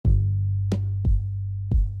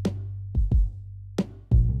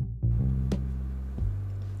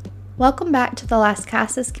Welcome back to the Las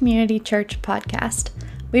Casas Community Church podcast.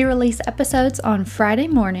 We release episodes on Friday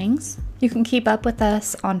mornings. You can keep up with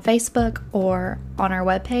us on Facebook or on our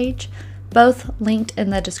webpage, both linked in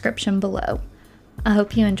the description below. I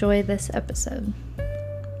hope you enjoy this episode.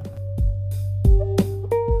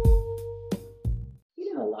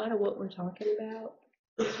 You know, a lot of what we're talking about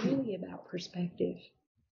is really about perspective.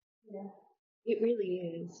 Yeah. It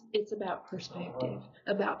really is. It's about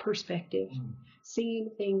perspective,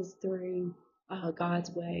 seeing things through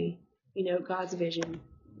God's way, God's vision,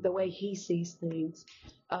 the way He sees things,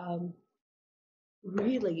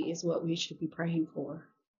 really is what we should be praying for.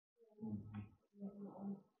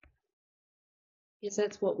 Because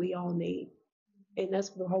that's what we all need, and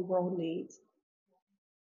that's what the whole world needs.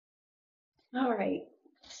 All right,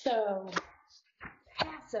 so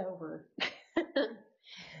Passover.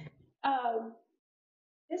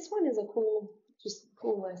 This one is a cool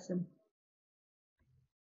lesson.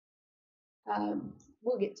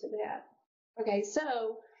 We'll get to that. Okay,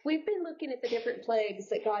 so we've been looking at the different plagues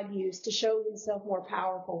that God used to show Himself more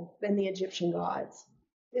powerful than the Egyptian gods.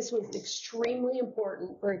 This was extremely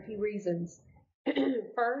important for a few reasons.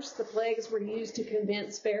 First, the plagues were used to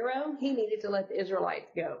convince Pharaoh he needed to let the Israelites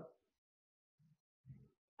go.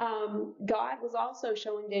 God was also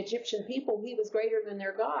showing the Egyptian people He was greater than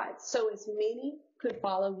their gods, so as many could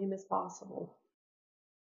follow Him as possible.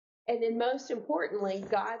 And then most importantly,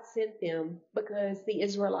 God sent them because the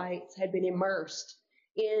Israelites had been immersed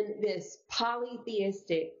in this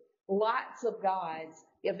polytheistic, lots of gods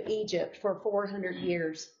of Egypt for 400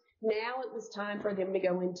 years. Now it was time for them to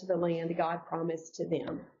go into the land God promised to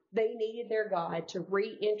them. They needed their God to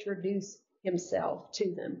reintroduce Himself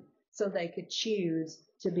to them so they could choose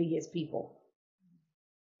to be His people.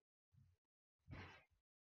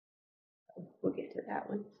 We'll get to that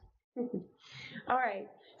one. All right,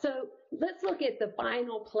 so let's look at the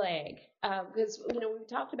final plague, because we've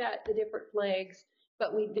talked about the different plagues,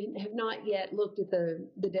 but we have not yet looked at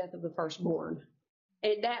the death of the firstborn,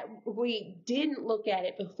 and that we didn't look at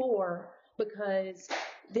it before because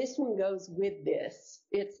this one goes with this.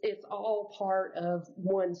 It's all part of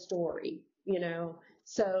one story,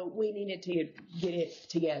 So we needed to get it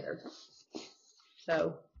together.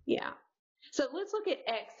 So yeah. So let's look at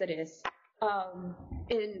Exodus.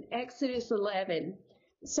 In Exodus 11,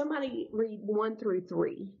 somebody read 1 through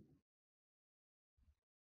 3.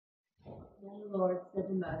 Then the Lord said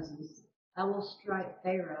to Moses, I will strike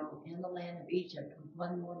Pharaoh and the land of Egypt with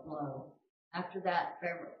one more blow. After that,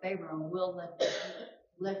 Pharaoh will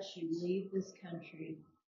let you leave this country.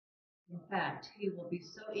 In fact, he will be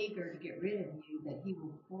so eager to get rid of you that he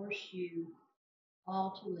will force you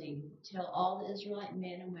all to leave. Tell all the Israelite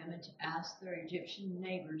men and women to ask their Egyptian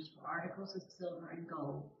neighbors for articles of silver and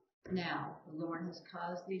gold. Now, the Lord has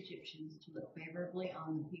caused the Egyptians to look favorably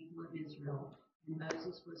on the people of Israel, and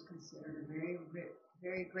Moses was considered a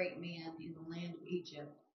very great man in the land of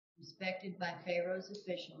Egypt, respected by Pharaoh's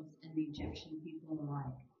officials and the Egyptian people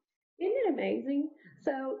alike. Isn't it amazing?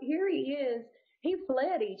 So here he is. He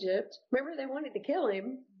fled Egypt. Remember, they wanted to kill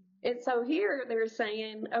him. And so here they're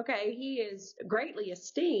saying, okay, he is greatly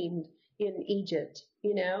esteemed in Egypt,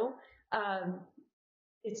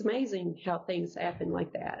 It's amazing how things happen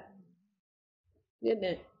like that, isn't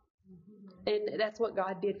it? And that's what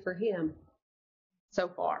God did for him so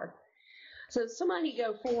far. So somebody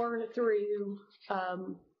go 4 through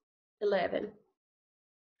 11,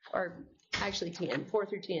 or actually 10, 4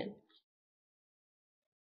 through 10.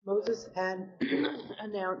 Moses had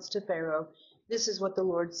announced to Pharaoh, this is what the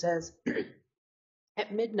Lord says.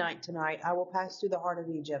 At midnight tonight, I will pass through the heart of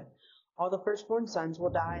Egypt. All the firstborn sons will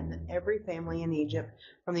die in every family in Egypt,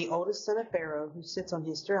 from the oldest son of Pharaoh, who sits on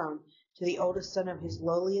his throne, to the oldest son of his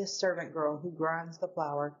lowliest servant girl, who grinds the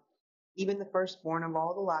flour. Even the firstborn of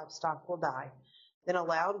all the livestock will die. Then a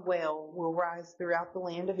loud wail will rise throughout the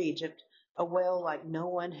land of Egypt, a wail like no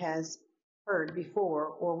one has heard before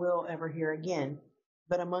or will ever hear again.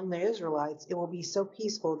 But among the Israelites it will be so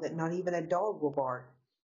peaceful that not even a dog will bark.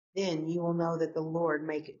 Then you will know that the Lord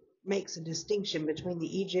makes a distinction between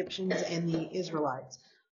the Egyptians and the Israelites.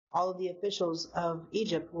 All of the officials of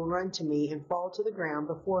Egypt will run to me and fall to the ground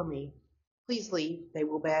before me. Please leave, they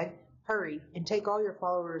will beg. Hurry, and take all your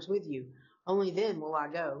followers with you. Only then will I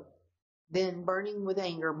go. Then, burning with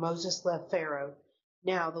anger, Moses left Pharaoh.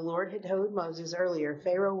 Now the Lord had told Moses earlier,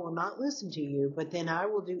 Pharaoh will not listen to you, but then I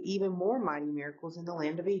will do even more mighty miracles in the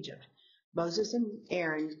land of Egypt. Moses and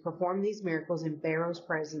Aaron performed these miracles in Pharaoh's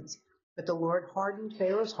presence, but the Lord hardened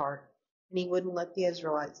Pharaoh's heart, and he wouldn't let the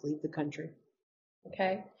Israelites leave the country.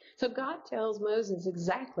 Okay, so God tells Moses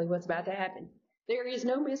exactly what's about to happen. There is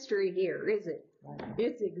no mystery here, is it?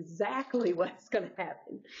 It's exactly what's going to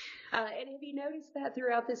happen. And have you noticed that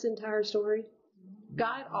throughout this entire story?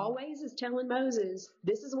 God always is telling Moses,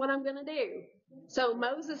 this is what I'm going to do. So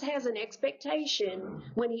Moses has an expectation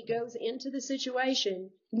when he goes into the situation,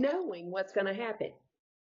 knowing what's going to happen,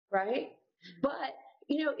 right? But,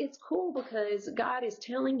 it's cool because God is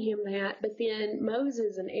telling him that, but then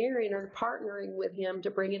Moses and Aaron are partnering with him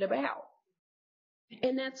to bring it about.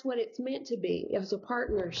 And that's what it's meant to be. It was a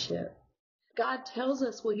partnership. God tells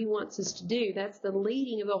us what he wants us to do. That's the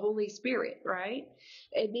leading of the Holy Spirit, right?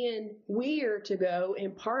 And then we are to go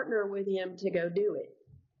and partner with him to go do it.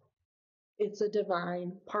 It's a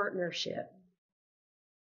divine partnership.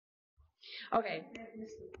 Okay.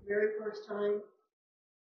 This the very first time.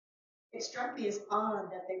 It struck me as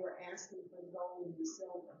odd that they were asking for the gold and the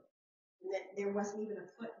silver, and that there wasn't even a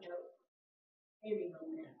footnote ending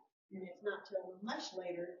on that. And it's not till much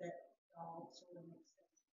later that it all sort of makes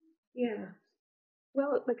sense. Yeah.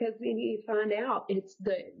 Well, because then you find out it's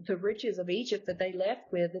the riches of Egypt that they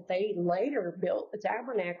left with, that they later built the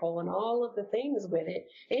tabernacle and all of the things with it,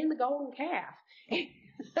 and the golden calf.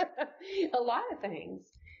 A lot of things.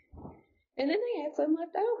 And then they had some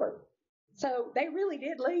left over. So they really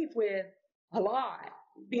did leave with a lot.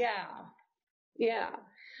 Yeah. Yeah.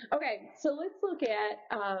 Okay, so let's look at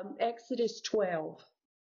Exodus 12.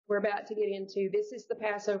 We're about to get into, this is the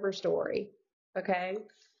Passover story. Okay?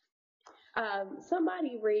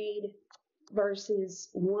 Somebody read verses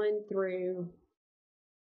 1 through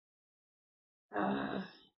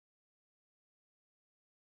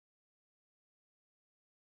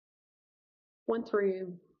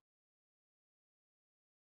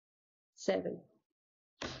 7.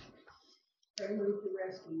 They moved to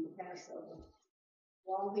rescue the Passover.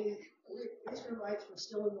 While the Israelites were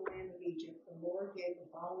still in the land of Egypt, the Lord gave the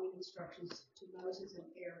following instructions to Moses and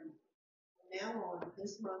Aaron. From now on,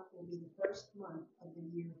 this month will be the first month of the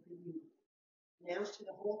year for you. Announce to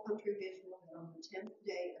the whole country of Israel that on the 10th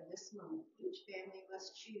day of this month, each family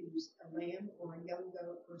must choose a lamb or a young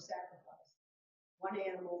goat for sacrifice, one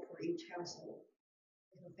animal for each household.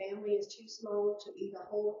 If a family is too small to eat a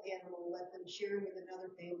whole animal, let them share with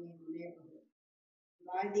another family in the neighborhood.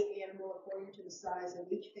 Divide the animal according to the size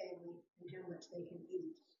of each family and how much they can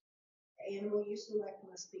eat. The animal you select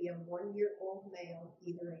must be a 1-year-old male,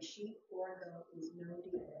 either a sheep or a goat with no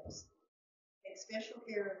defects. Take special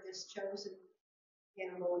care of this chosen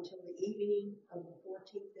animal until the evening of the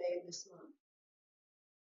 14th day of this month.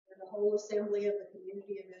 And the whole assembly of the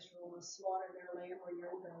community of Israel must slaughter their lamb or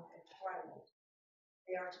young goat at twilight.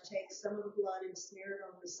 They are to take some of the blood and smear it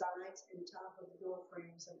on the sides and top of the door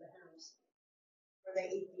frames of the house where they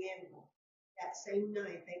eat the animal. That same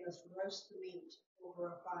night they must roast the meat over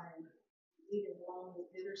a fire and eat it along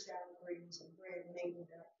with bitter sour greens and bread made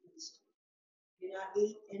without yeast. Do not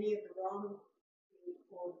eat any of the raw meat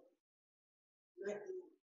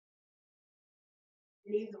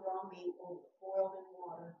or boiled in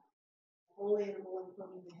water. The whole animal,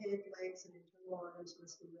 including the head, legs, and internal organs,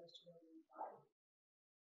 must be roasted over the fire.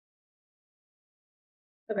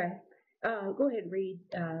 Okay. Go ahead and read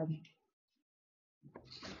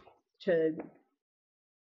to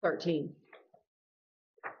 13.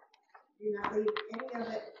 Do not leave any of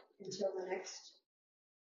it until the next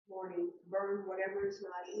morning. Burn whatever is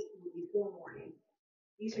not eaten before morning.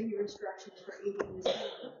 These are your instructions for eating this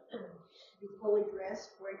meal. Be fully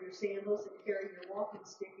dressed, wear your sandals, and carry your walking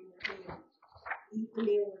stick in your hand. Eat the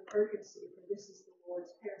meal with urgency, for this is the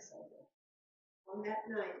Lord's Passover. On that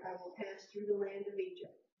night I will pass through the land of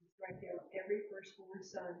Egypt and strike down every firstborn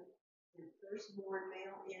son and firstborn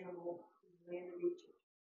male animal in the land of Egypt.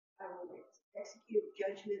 I will execute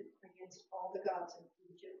judgment against all the gods of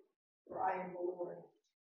Egypt, for I am the Lord.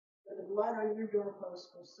 For the blood on your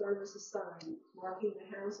doorposts will serve as a sign, marking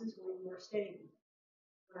the houses where you are staying.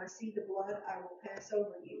 When I see the blood, I will pass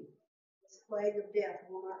over you. This plague of death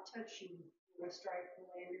will not touch you when I strike the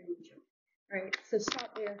land of Egypt. All right, so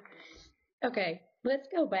stop there. Okay, let's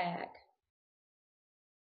go back.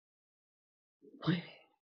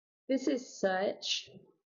 This is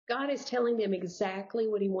God is telling them exactly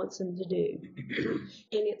what he wants them to do.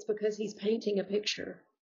 And it's because he's painting a picture.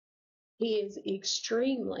 He is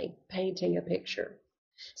extremely painting a picture.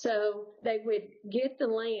 So they would get the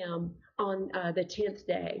lamb on the 10th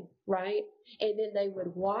day, right? And then they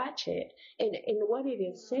would watch it. And what it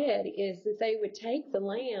is said is that they would take the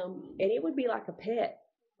lamb, and it would be like a pet.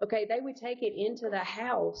 Okay, they would take it into the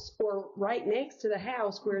house or right next to the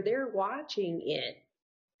house where they're watching it.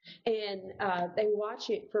 And they watch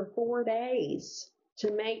it for 4 days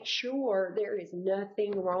to make sure there is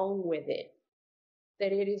nothing wrong with it,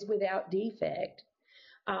 that it is without defect.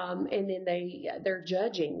 And then they're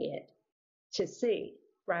judging it to see,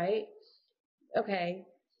 right? Okay,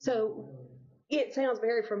 so it sounds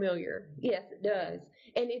very familiar. Yes, it does.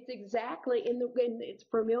 And it's exactly and it's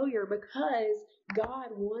familiar because God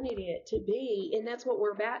wanted it to be, and that's what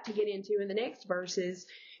we're about to get into in the next verses.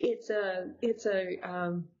 It's a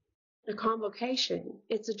convocation.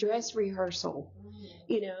 It's a dress rehearsal.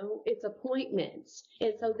 It's appointments.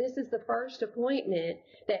 And so this is the first appointment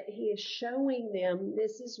that he is showing them.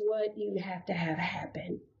 This is what you have to have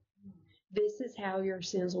happen. This is how your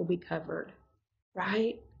sins will be covered,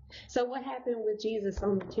 right? So what happened with Jesus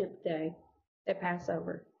on the 10th day at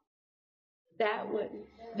Passover? That was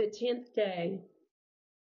the 10th day.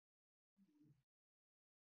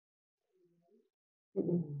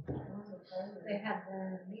 They had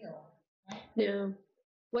their meal. No.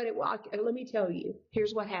 Let me tell you.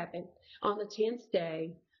 Here's what happened. On the 10th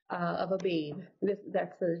day of Abib,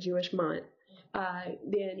 that's the Jewish month,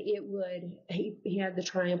 then he had the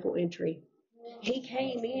triumphal entry. He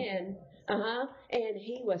came in, and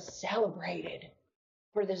he was celebrated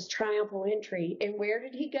for this triumphal entry. And where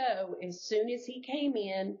did he go? As soon as he came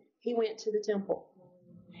in, he went to the temple.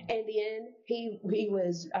 And then he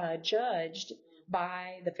was judged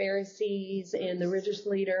by the Pharisees and the religious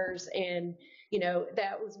leaders. And,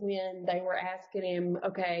 that was when they were asking him,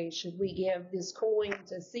 okay, should we give this coin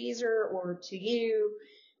to Caesar or to you?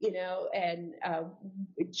 And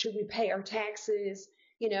should we pay our taxes?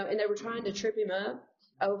 And they were trying to trip him up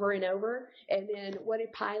over and over. And then what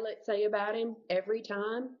did Pilate say about him every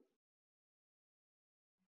time?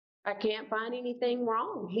 I can't find anything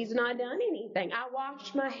wrong. He's not done anything. I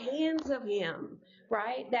washed my hands of him,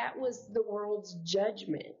 right? That was the world's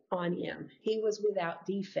judgment on him. He was without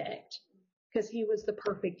defect because he was the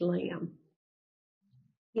perfect lamb.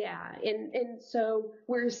 Yeah. And so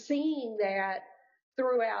we're seeing that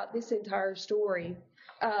throughout this entire story.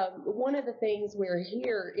 One of the things we're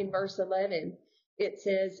here in verse 11, it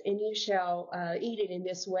says, and you shall eat it in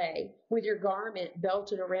this way, with your garment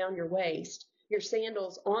belted around your waist, your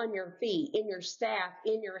sandals on your feet, and your staff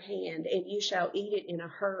in your hand, and you shall eat it in a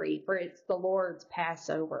hurry, for it's the Lord's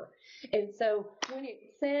Passover. And so when it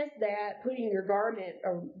says that, putting your garment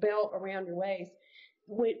or belt around your waist,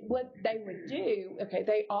 what they would do, okay,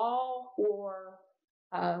 they all wore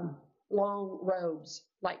long robes,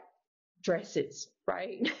 like dresses,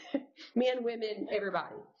 right? Men, women,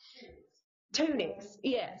 everybody. Tunics,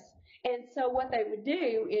 yes. And so what they would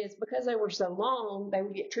do is, because they were so long, they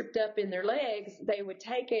would get tripped up in their legs. They would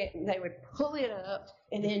take it and they would pull it up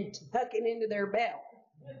and then tuck it into their belt.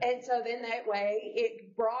 And so then that way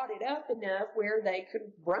it brought it up enough where they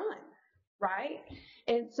could run, right?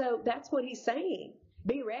 And so that's what he's saying.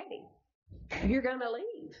 Be ready. You're going to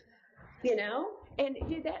leave, And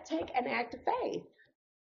did that take an act of faith?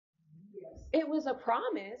 It was a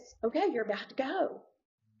promise. Okay, you're about to go.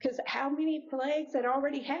 Because how many plagues had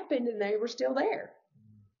already happened and they were still there?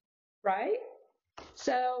 Right?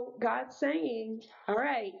 So God's saying, all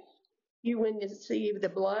right, you wouldn't see the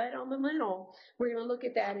blood on the lintel. We're going to look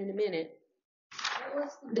at that in a minute.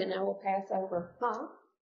 Then I will pass over. Huh?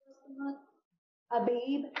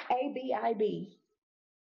 Abib, A-B-I-B.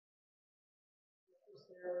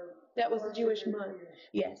 That was the Jewish month.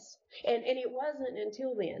 Yes. And it wasn't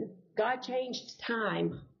until then. God changed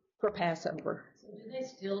time for Passover. So do they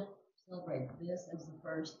still celebrate this as the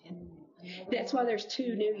first? That's why there's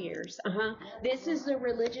 2 New Years. This is the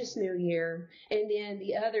religious New Year, and then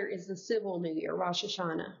the other is the civil New Year, Rosh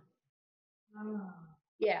Hashanah.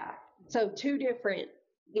 Yeah. So 2 different,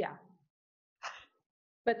 yeah.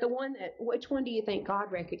 But which one do you think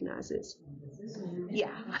God recognizes?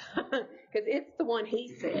 Yeah. Because it's the one he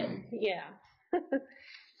said. Yeah.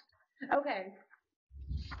 Okay.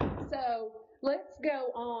 So let's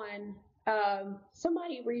go on.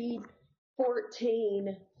 Somebody read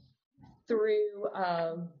 14 through,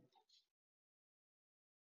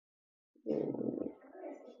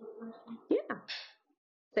 yeah,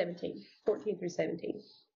 17. 14 through 17.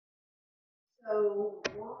 So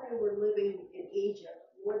while they were living in Egypt,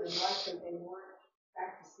 more than likely they weren't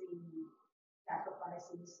practicing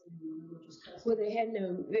sacrifices and religious customs. Well, they had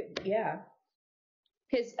no, yeah.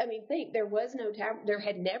 Because, think, there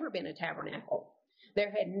had never been a tabernacle.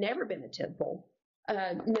 There had never been a temple.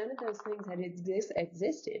 None of those things had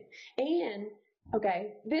existed. And,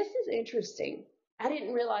 okay, this is interesting. I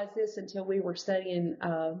didn't realize this until we were studying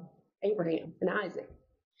Abraham and Isaac.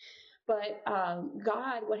 But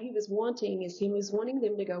God, what he was wanting is he was wanting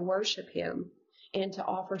them to go worship him and to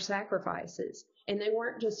offer sacrifices. And they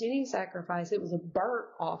weren't just any sacrifice. It was a burnt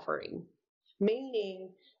offering,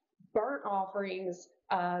 meaning burnt offerings,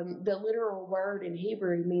 the literal word in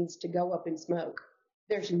Hebrew means to go up in smoke.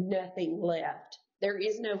 there's nothing left. There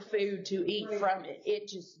is no food to eat from it. It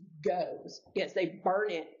just goes. Yes, they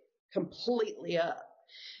burn it completely up.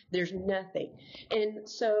 There's nothing. And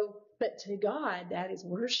so, but to God, that is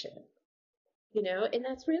worship, and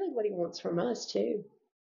that's really what he wants from us too,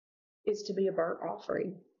 is to be a burnt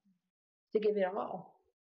offering, to give it all,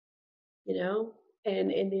 and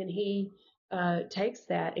then he takes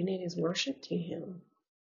that and it is worship to him.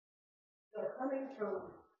 So coming from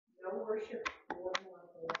no worship or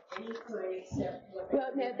any food except what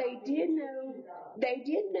Well, now they did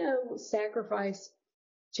know sacrifice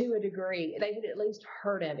to a degree. They had at least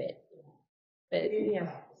heard of it. But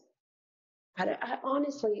yeah, I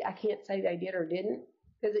honestly, I can't say they did or didn't,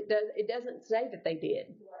 because it doesn't say that they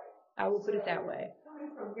did. I will put it that way.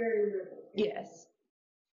 Coming from very little. Yes,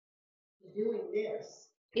 Doing this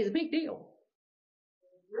it's a big deal.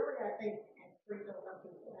 really, I think, freaked a lot of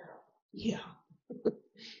people out. Yeah,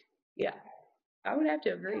 yeah, I would have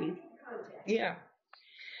to agree. Yeah.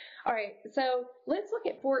 All right, so let's look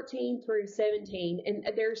at 14 through 17, and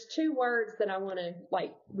there's two words that I want to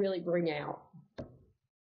really bring out.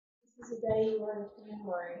 This is a day you learn to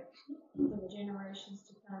commemorate. For the generations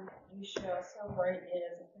to come, you shall celebrate it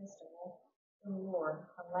as a festival to the Lord,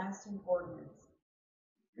 a lasting ordinance.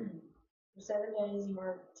 For 7 days you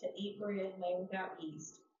are to eat bread made without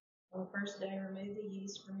yeast. On the first day remove the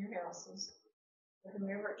yeast from your houses. For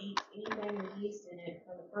whoever eats anything with yeast in it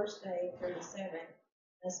from the first day through the seventh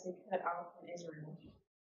must be cut off from Israel.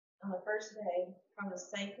 On the first day, from the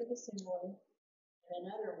sacred assembly, and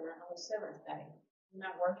another one on the seventh day. Do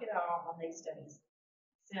not work at all on these days,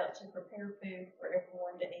 except to prepare food for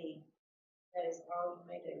everyone to eat. That is all you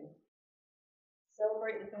may do.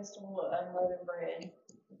 Celebrate the festival of unleavened bread,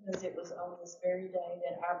 because it was on this very day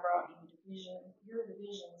that I brought your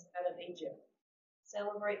divisions out of Egypt.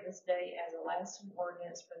 Celebrate this day as a lasting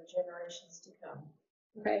ordinance for the generations to come.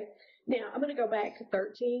 Okay, now I'm going to go back to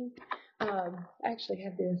 13. I actually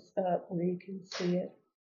have this up where you can see it.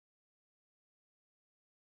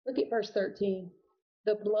 Look at verse 13.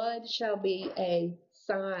 The blood shall be a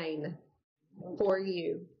sign for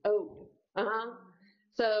you. Oath.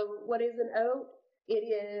 So what is an oath? It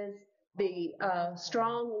is the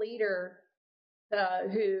strong leader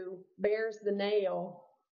who bears the nail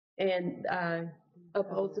and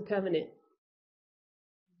upholds the covenant.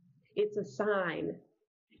 It's a sign.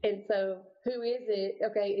 And so who is it?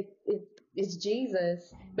 Okay, it's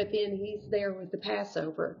Jesus, but then he's there with the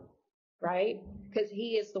Passover, right? Because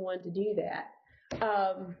he is the one to do that.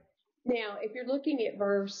 Now, if you're looking at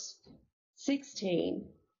verse 16,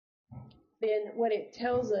 then what it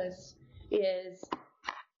tells us is,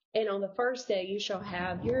 and on the first day you shall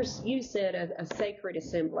have, you said a sacred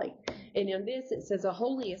assembly. And in this it says a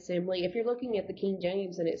holy assembly. If you're looking at the King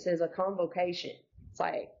James and it says a convocation, it's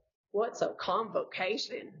like, what's a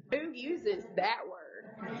convocation? Who uses that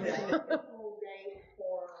word?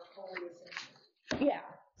 Yeah.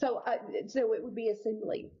 So it would be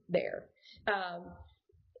assembly there.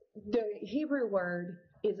 The Hebrew word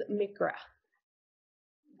is mikra,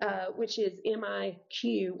 which is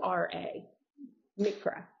M-I-Q-R-A,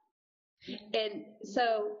 mikra. And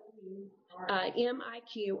so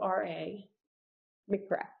M-I-Q-R-A,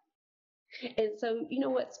 mikra. And so you know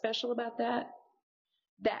what's special about that?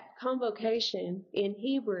 That convocation in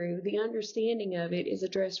Hebrew, the understanding of it is a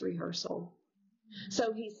dress rehearsal.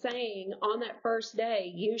 So he's saying on that first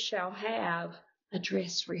day, you shall have a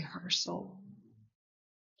dress rehearsal.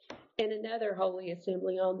 And another holy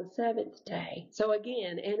assembly on the seventh day. So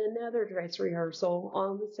again, and another dress rehearsal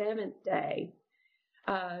on the seventh day.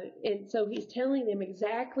 And so he's telling them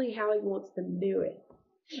exactly how he wants them to do it.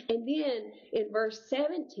 And then in verse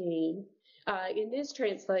 17, in this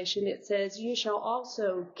translation, it says, you shall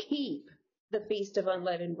also keep the feast of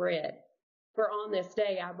unleavened bread. For on this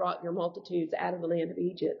day I brought your multitudes out of the land of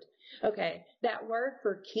Egypt. Okay, that word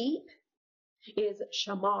for keep is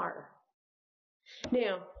shamar.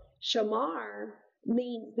 Now, shamar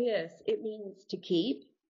means this. It means to keep,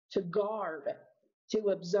 to guard, to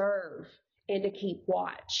observe, and to keep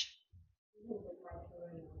watch.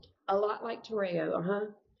 A lot like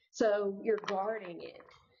Tereo, So you're guarding it.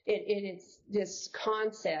 It's this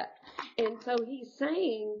concept. And so he's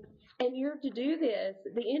saying, and you're to do this,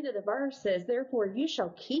 the end of the verse says, therefore you shall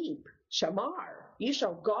keep, shamar, you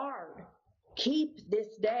shall guard, keep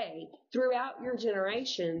this day throughout your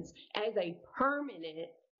generations as a permanent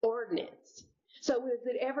ordinance. So is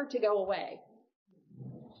it ever to go away?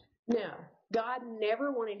 No. God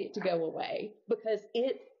never wanted it to go away because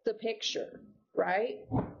it's the picture, right?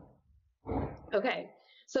 Okay.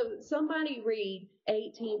 So somebody read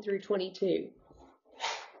 18 through 22.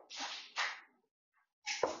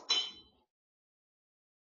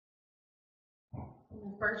 In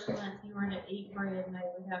the first month you are to eat bread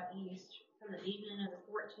made without yeast from the evening of the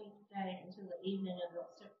 14th day until the evening of the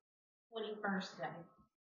 21st day.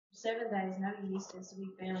 For 7 days no yeast is to be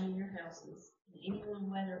found in your houses, and anyone,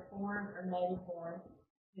 whether foreign or native born,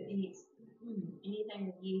 who eats anything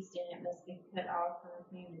with yeast in it must be cut off from the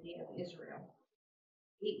community of Israel.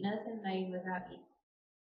 Eat nothing made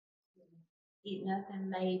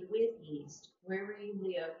with yeast. Wherever you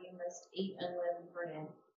live, you must eat unleavened bread.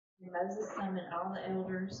 And Moses summoned all the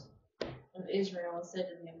elders of Israel and said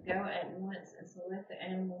to them, Go at once and select the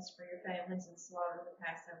animals for your families and slaughter the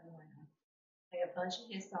Passover lamb. Take a bunch of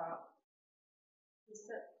hyssop,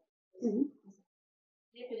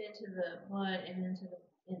 dip it into the blood and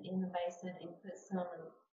in the basin, and put some of the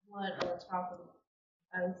blood on the top of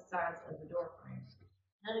both sides of the door frame.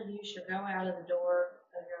 None of you shall go out of the door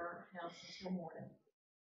of your house until morning.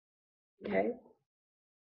 Okay.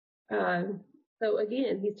 So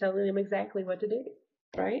again, he's telling them exactly what to do,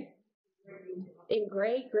 right? In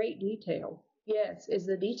great, great detail. Yes, is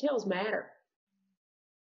the details matter.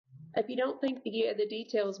 If you don't think the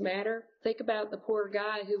details matter, think about the poor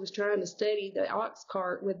guy who was trying to study the ox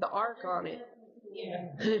cart with the ark on it. Yeah.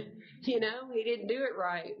 You know, he didn't do it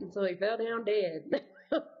right, and so he fell down dead.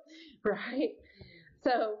 Right?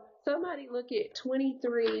 So somebody look at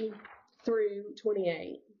 23 through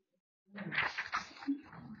 28.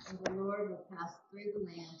 And the Lord will pass through the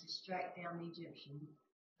land to strike down the Egyptians.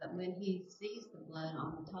 But when he sees the blood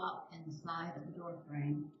on the top and the side of the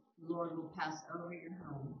doorframe, the Lord will pass over your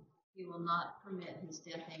home. He will not permit his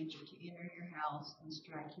death angel to enter your house and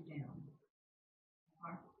strike you down.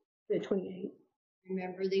 The 28.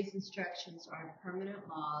 Remember, these instructions are a permanent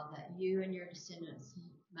law that you and your descendants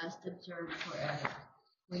must observe forever.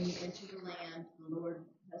 When you enter the land the Lord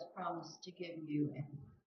has promised to give you, and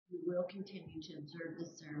you will continue to observe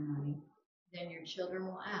this ceremony, then your children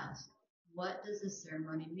will ask, What does this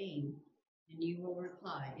ceremony mean? And you will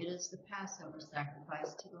reply, It is the Passover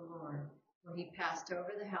sacrifice to the Lord, where he passed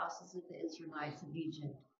over the houses of the Israelites in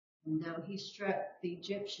Egypt. And though he struck the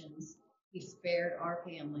Egyptians, he spared our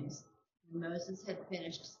families. When Moses had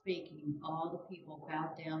finished speaking, all the people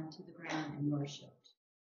bowed down to the ground and worshipped.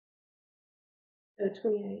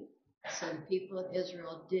 28. So the people of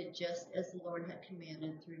Israel did just as the Lord had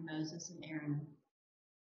commanded through Moses and Aaron.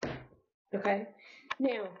 Okay.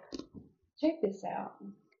 Now, check this out.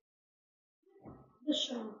 The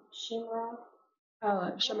Shamar.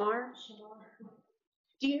 Shamar.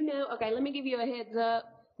 Do you know? Okay, let me give you a heads up.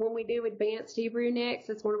 When we do advanced Hebrew next,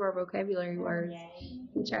 it's one of our vocabulary words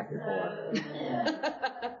in chapter 4.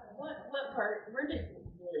 What part? Where did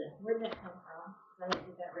that come from? I didn't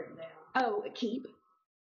get that written down. Oh, keep.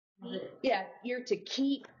 Yeah, you're to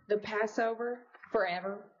keep the Passover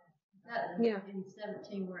forever. Yeah. In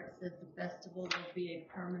 17, where it says the festival will be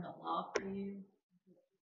a permanent law for you.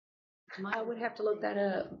 I would have to look that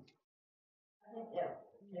up. I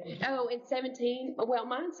think that. Oh, in 17? Well,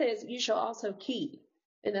 mine says you shall also keep.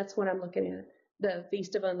 And that's what I'm looking at. The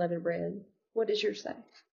Feast of Unleavened Bread. What does yours say?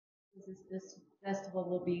 This festival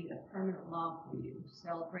will be a permanent law for you.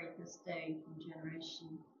 Celebrate this day from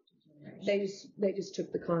generation to generation. They just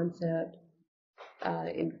took the concept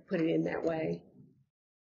and put it in that way.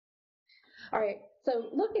 All right, so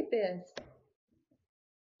look at this.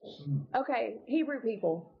 Okay, Hebrew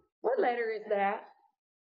people. What letter is that?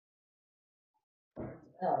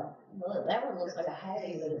 Well, that one looks like a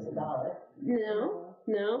hattie, but it's a dollar. No.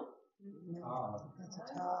 That's a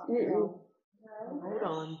top. Mm-mm. Hold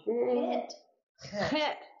on. Hit.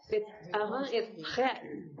 Het. It's het.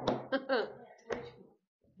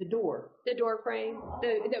 The door. The door frame.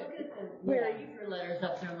 Where are you? Your letters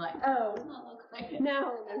up there, I'm like, Oh. does not look like it.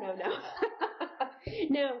 No.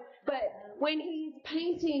 No, but when he's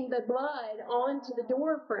painting the blood onto the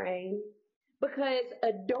door frame, because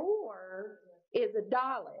a door is a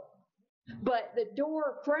dalet, but the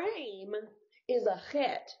door frame is a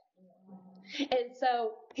het. And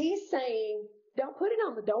so he's saying, don't put it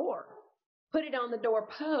on the door. Put it on the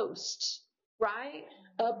doorpost, right?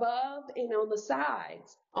 Above and on the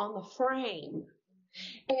sides, on the frame.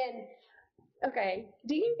 And, okay,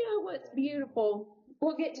 do you know what's beautiful?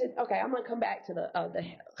 We'll get to, okay, I'm going to come back to the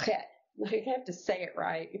het. I have to say it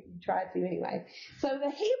right if you try to anyway. So the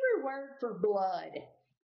Hebrew word for blood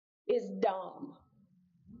is dam.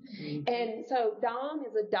 And so dam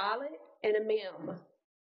is a dalet and a mem.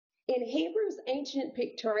 In Hebrew's ancient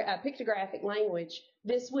pictographic language,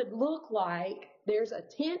 this would look like there's a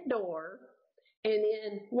tent door and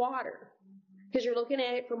then water, because you're looking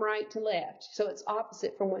at it from right to left. So it's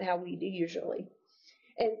opposite from how we do usually.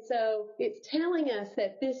 And so it's telling us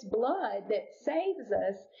that this blood that saves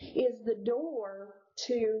us is the door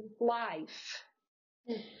to life.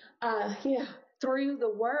 Yeah, through the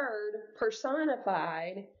word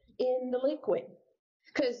personified in the liquid.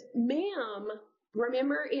 Because mem,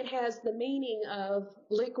 remember, it has the meaning of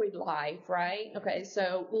liquid life, right? Okay,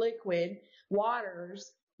 so liquid,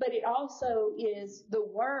 waters, but it also is the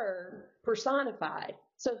word personified.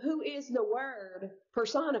 So who is the word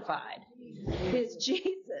personified? It's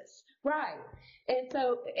Jesus, right?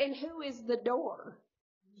 And who is the door?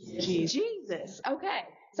 Jesus. Okay,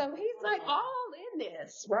 so he's like all in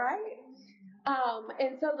this, right?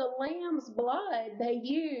 And so the lamb's blood they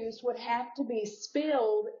used would have to be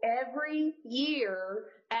spilled every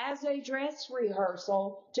year as a dress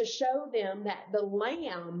rehearsal to show them that the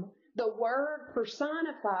lamb, the word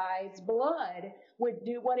personified's blood, would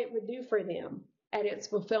do what it would do for them at its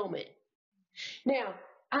fulfillment. Now,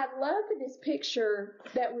 I love this picture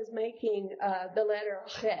that was making the letter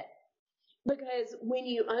Chet, because when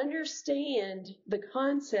you understand the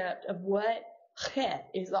concept of what Chet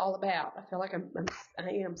is all about, I feel like I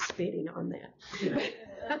am spitting on that.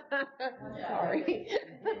 Sorry.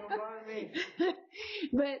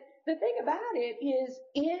 But the thing about it is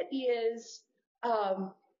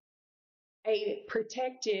a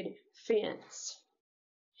protected fence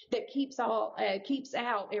that keeps out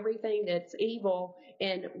everything that's evil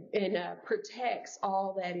and protects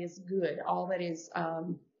all that is good, all that is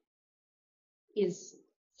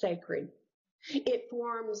sacred. It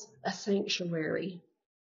forms a sanctuary.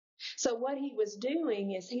 So what he was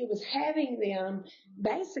doing is he was having them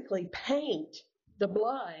basically paint the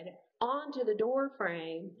blood onto the door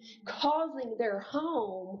frame, causing their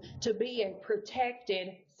home to be a protected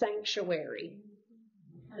sanctuary.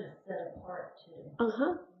 Kind of set apart too.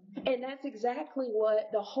 Uh-huh. And that's exactly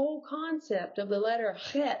what the whole concept of the letter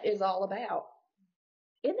Chet is all about.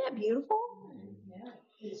 Isn't that beautiful? Yeah.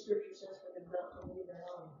 The scripture says for them not to leave their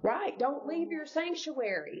home. Right. Don't leave your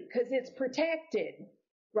sanctuary because it's protected.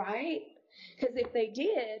 Right? Because if they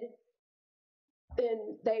did,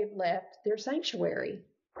 then they've left their sanctuary.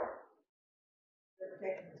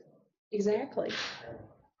 Exactly.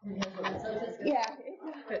 Yeah.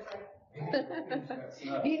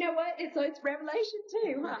 You know what? It's Revelation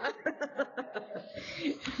too, huh?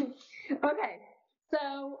 Okay.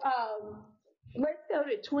 So let's go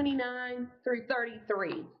to 29 through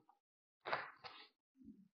 33.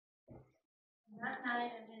 That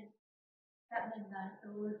night at midnight,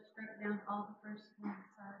 the Lord struck down all the firstborn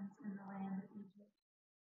sons in the land of Egypt,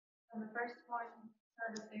 from the firstborn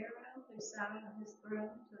son of Pharaoh who sat on his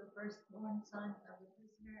throne to the firstborn son of the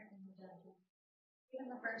prisoner in the dungeon.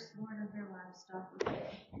 Even the firstborn of their livestock was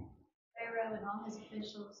killed. Pharaoh and all his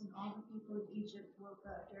officials and all the people of Egypt woke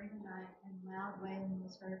up during the night, and loud wailing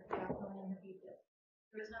was heard throughout the land of Egypt.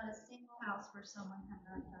 There was not a single house where someone had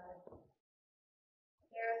not died.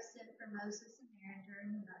 Pharaoh sent for Moses and Aaron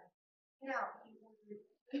during the night. Get out, he ordered.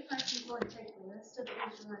 Leave my people and take the rest of the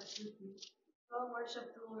Israelites with you. Go and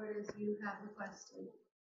worship the Lord as you have requested.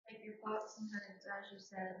 Take your flocks and herds, as you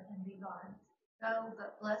said, and be gone. Go,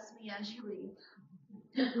 but bless me as you leave.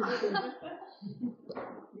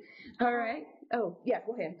 All right. Oh, yeah,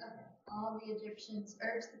 go ahead. All the Egyptians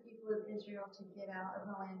urged the people of Israel to get out of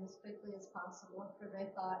the land as quickly as possible, for they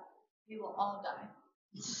thought, we will all die.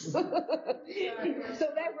 So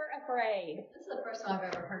they were afraid. This is the first time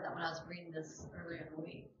I've ever heard that when I was reading this earlier in the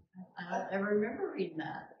week. I don't ever remember reading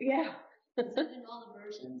that. Yeah. Is it in all the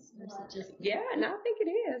versions? Or is it just... Yeah, and I think it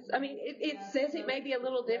is. I mean, it says it may be a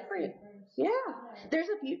little different. Yeah. There's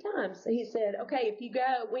a few times he said, okay,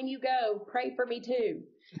 when you go, pray for me too.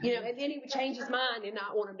 You know, and then he would change his mind and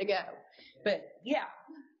not want him to go. But yeah.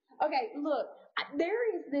 Okay, look,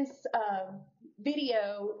 there is this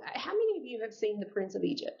video. How many of you have seen The Prince of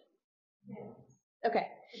Egypt? Yes. Okay.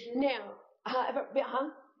 Now,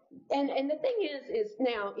 and the thing is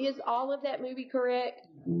now, is all of that movie correct?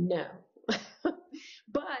 No.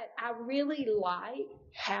 But I really like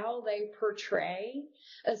how they portray,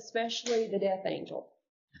 especially the death angel.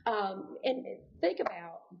 And think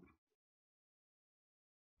about,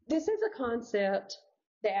 this is a concept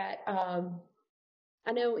that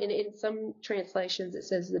I know in some translations it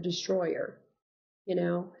says the destroyer, you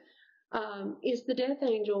know. Is the death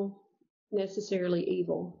angel necessarily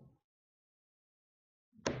evil?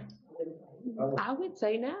 I would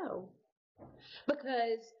say no.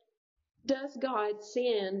 Because does God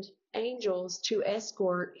send angels to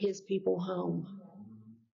escort his people home?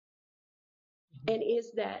 And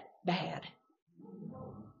is that bad?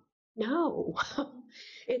 No,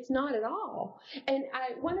 it's not at all. And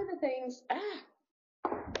one of the things,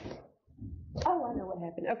 oh, I know what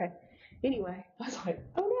happened. Okay. Anyway, I was like,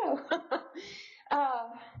 oh no.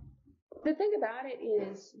 The thing about it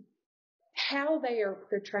is, how they are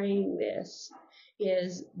portraying this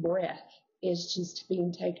is breath is just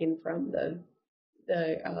being taken from the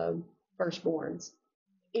firstborns.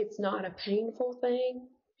 It's not a painful thing.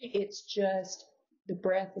 It's just the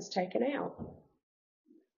breath is taken out.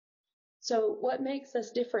 So what makes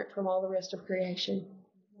us different from all the rest of creation?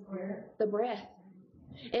 The breath.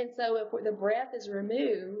 And so if the breath is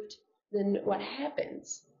removed, then what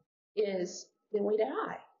happens is then we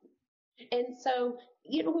die. And so,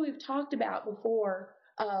 we've talked about before,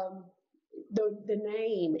 the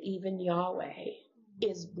name, even Yahweh,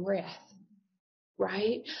 is breath,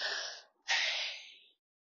 right?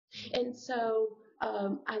 And so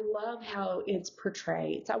I love how it's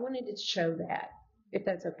portrayed. So I wanted to show that, if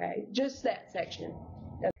that's okay. Just that section.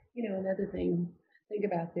 Another thing, think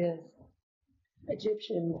about this.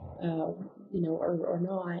 Egyptian, or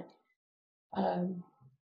not,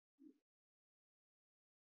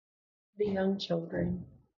 the young children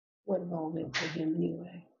would have all went to him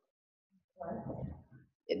anyway.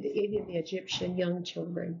 Any of the Egyptian young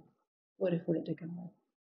children would have went to God.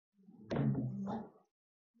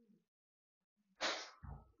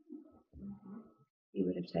 He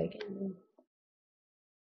would have taken them.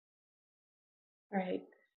 All right.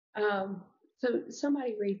 So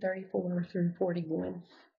somebody read 34 through 41.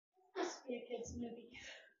 This must be a kid's movie.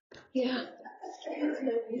 Yeah. Kids'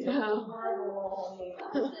 movies are horrible.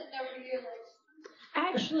 I'm sitting over here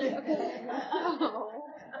Actually, okay. Oh.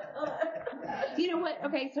 You know what?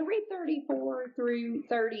 Okay, so read 34 through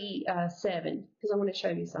 37, because I want to show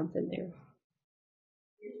you something there.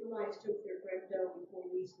 The Israelites took their bread dough before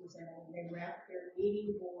yeast was added, and they wrapped their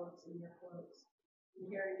kneading boards in their cloaks and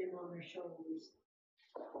carried them on their shoulders.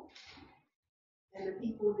 And the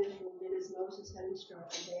people of Israel did as Moses had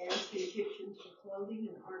instructed. They asked the Egyptians for clothing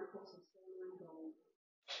and articles of silver and gold.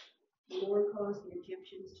 The Lord caused the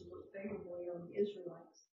Egyptians to look favorably on the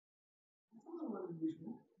Israelites. That's a little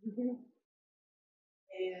unusual. Mm-hmm.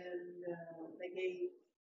 And they gave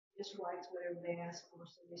Israelites whatever they asked for,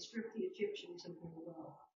 so they stripped the Egyptians of their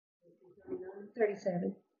wealth.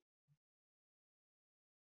 37.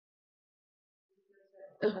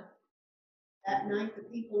 Uh-huh. That night, the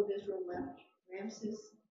people of Israel left Ramses,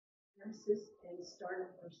 and started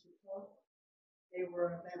for Succoth. There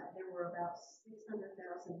were about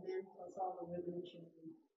 600,000 men plus all the women and children.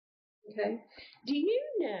 Okay. Do you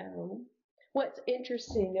know what's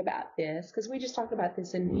interesting about this? Because we just talked about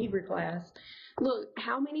this in Hebrew class. Look,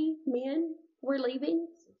 how many men were leaving?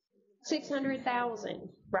 600,000,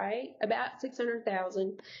 right? About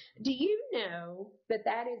 600,000. Do you know that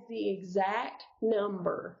that is the exact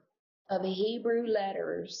number of Hebrew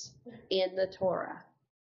letters in the Torah?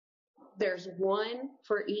 There's one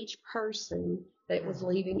for each person that was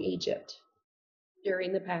leaving Egypt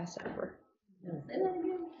during the Passover.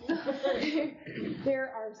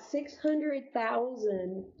 There are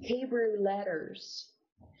 600,000 Hebrew letters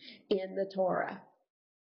in the Torah.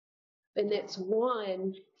 And it's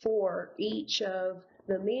one for each of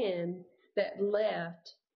the men that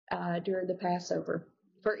left during the Passover,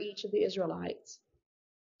 for each of the Israelites.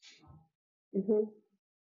 Mm-hmm.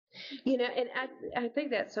 And I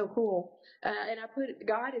think that's so cool. And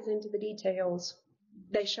God is into the details.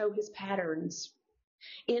 They show his patterns.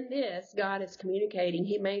 In this, God is communicating.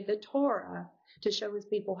 He made the Torah to show his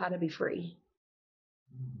people how to be free.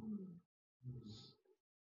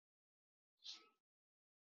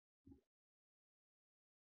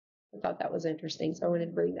 I thought that was interesting, so I wanted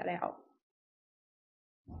to bring that out.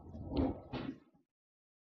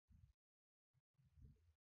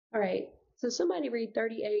 All right, so somebody read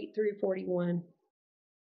 38 through 41.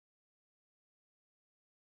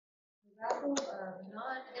 The rabble of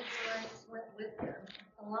non-Israelites went with them,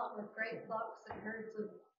 along with great flocks and herds of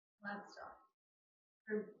livestock.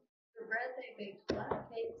 For bread they baked flat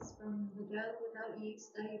cakes from the dough without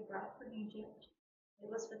yeast they had brought from Egypt. It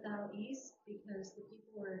was without yeast because the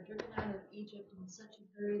people were driven out of Egypt in such a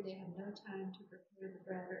hurry they had no time to prepare the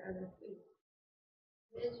bread or other food.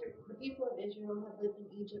 The people of Israel had lived in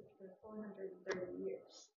Egypt for 430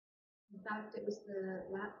 years. In fact, it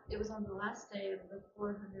was on the last day of the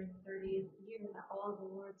 430th year that all the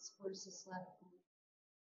Lord's forces left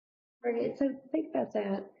them. Okay, so think about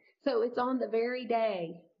that. So it's on the very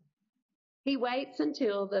day. He waits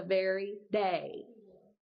until the very day.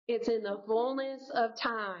 It's in the fullness of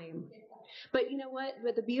time. But you know what?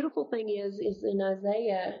 But the beautiful thing is in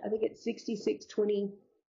Isaiah, I think it's 66:20,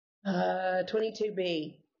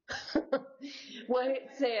 22b. What it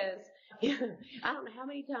says. I don't know how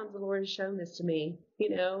many times the Lord has shown this to me,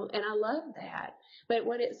 and I love that. But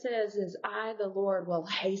what it says is, I, the Lord, will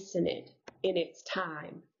hasten it in its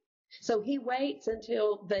time. So he waits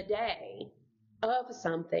until the day of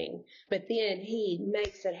something, but then he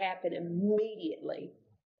makes it happen immediately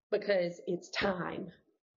because it's time.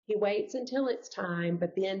 He waits until it's time,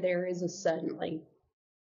 but then there is a suddenly.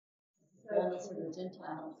 Fullness of the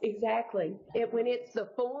Gentiles. Exactly. When it's the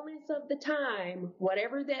fullness of the time,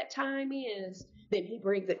 whatever that time is, then he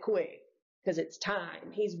brings it quick because it's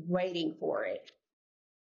time. He's waiting for it.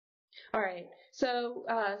 All right. So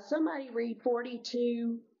somebody read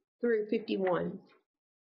 42 through 51.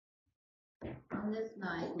 On this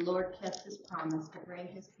night, the Lord kept his promise to bring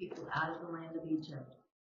his people out of the land of Egypt.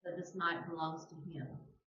 But this night belongs to him,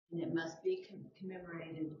 and it must be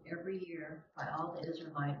commemorated every year by all the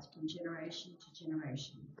Israelites from generation to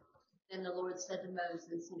generation. Then the Lord said to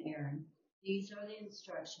Moses and Aaron, "These are the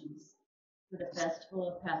instructions for the festival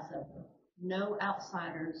of Passover. No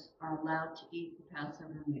outsiders are allowed to eat the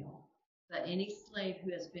Passover meal, but any slave who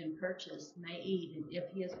has been purchased may eat it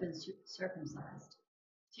if he has been circumcised.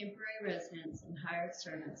 Temporary residents and hired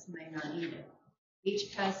servants may not eat it.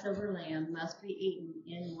 Each Passover lamb must be eaten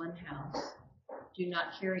in one house. Do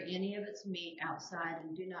not carry any of its meat outside,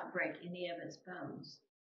 and do not break any of its bones.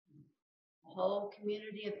 The whole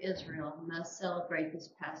community of Israel must celebrate this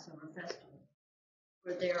Passover festival.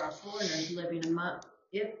 For if there are foreigners living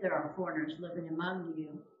among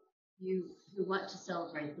you who want to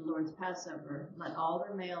celebrate the Lord's Passover, let all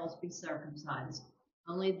their males be circumcised.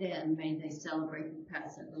 Only then may they celebrate the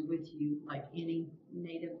Passover with you like any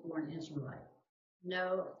native-born Israelite.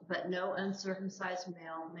 But no uncircumcised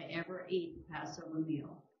male may ever eat the Passover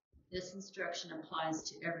meal. This instruction applies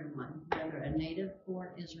to everyone, whether a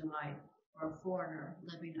native-born Israelite or a foreigner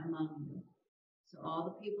living among you." So all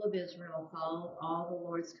the people of Israel followed all the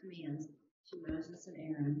Lord's commands to Moses and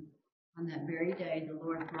Aaron. On that very day, the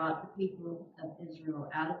Lord brought the people of Israel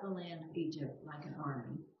out of the land of Egypt like an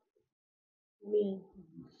army. Amen.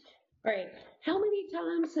 All right. How many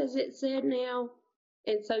times has it said now,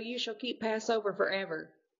 "And so you shall keep Passover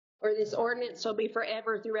forever," or "this ordinance shall be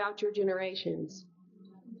forever throughout your generations"?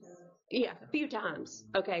 Yeah, a few times.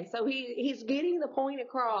 Okay, so he's getting the point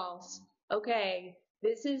across. Okay,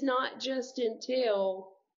 this is not just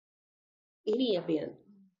until any event.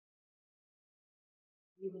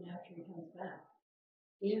 Even after he comes back.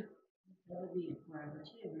 Yeah. That would be forever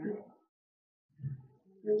too, right?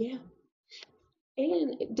 Yeah.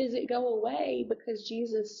 And does it go away because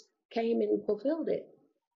Jesus came and fulfilled it?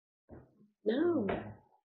 No.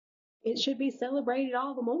 It should be celebrated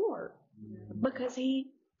all the more because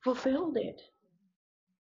he fulfilled it.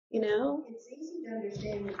 You know? It's easy to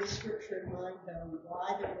understand with this scripture in mind, though,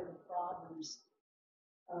 why there were the problems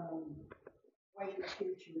way in the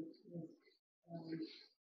future with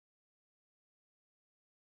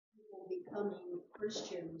people becoming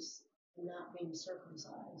Christians and not being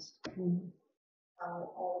circumcised. Mm-hmm.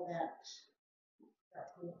 All that's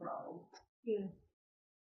the problem. Yeah.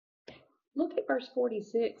 Look at verse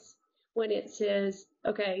 46 when it says,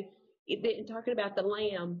 okay, talking about the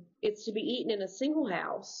lamb, it's to be eaten in a single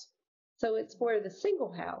house. So it's for the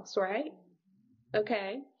single house, right?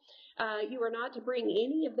 Okay. You are not to bring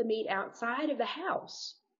any of the meat outside of the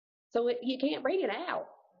house. So you can't bring it out.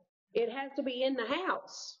 It has to be in the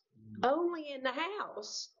house. Only in the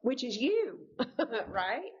house, which is you,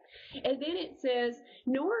 right? And then it says,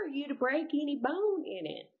 nor are you to break any bone in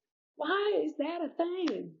it. Why is that a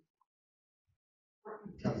thing?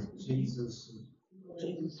 Jesus.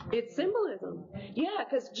 It's symbolism. Yeah,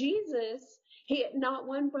 because Jesus, not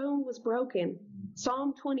one bone was broken.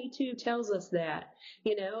 Psalm 22 tells us that,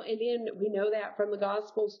 and then we know that from the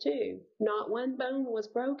Gospels too. Not one bone was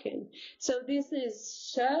broken. So this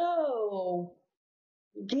is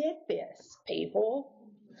get this, people,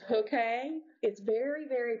 okay? It's very,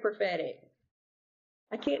 very prophetic.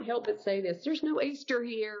 I can't help but say this. There's no Easter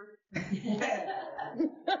here.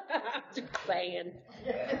 Just saying.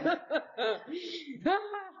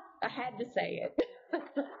 I had to say it.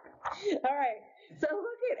 All right. So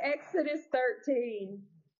look at Exodus 13.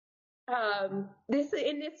 This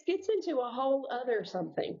gets into a whole other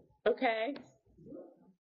something. Okay.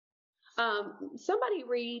 Somebody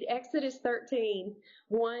read Exodus 13,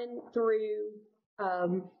 1 through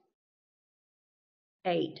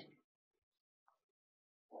 8.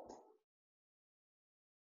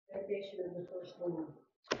 Dedication of the firstborn.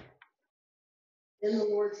 Then the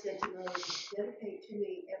Lord said to Moses, "Dedicate to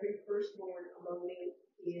me every firstborn among the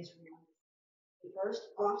Israelites. The first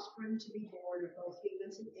offspring to be born of both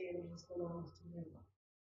humans and animals belongs to me."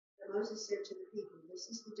 And Moses said to the people, "This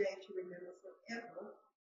is the day to remember forever,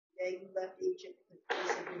 the day you left Egypt, the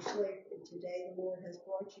place of your slavery. Today the Lord has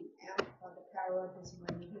brought you out by the power of his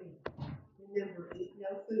mighty hand. Remember, eat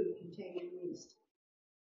no food containing yeast.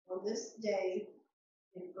 On this day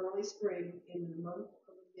In early spring, in the month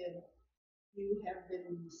of Abib, you have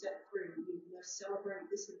been set free. You must celebrate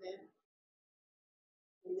this event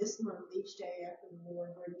in this month, each day after the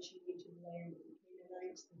Lord brings you into the land of the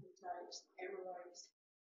Canaanites, the Hittites, the Amorites,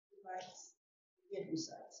 the Hivites, the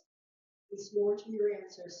Jebusites. He swore to your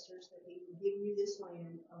ancestors that he would give you this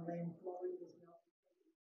land, a land flowing with milk and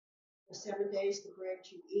honey. For 7 days the bread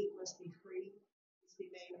you eat must be free, must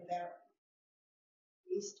be made without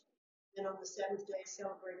yeast. Then on the seventh day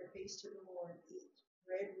celebrate a feast to the Lord. Eat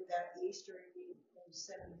bread without yeast during those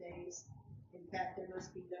 7 days. In fact, there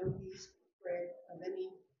must be no yeast bread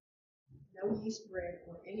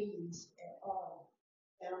or any yeast at all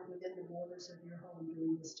found within the borders of your home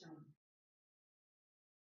during this time.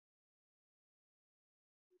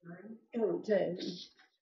 9. Oh,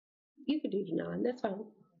 you could do 9. That's fine.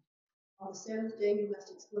 On the seventh day you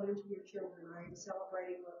must explain to your children, I am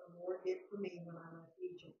celebrating what the Lord did for me when I left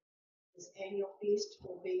Egypt. This annual feast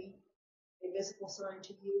will be a visible sign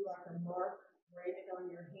to you like a mark branded on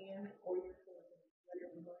your hand or your forehead. Let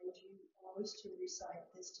it remind you always to recite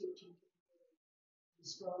this teaching to the Lord. The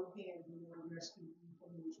strong hand will Lord rescue you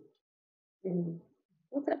from Egypt. Mm-hmm.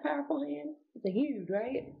 What's that powerful hand? It's a huge,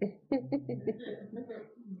 right?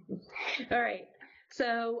 All right.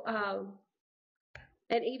 So,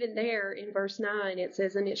 and even there in verse 9, it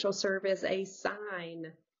says, and it shall serve as a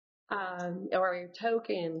sign or a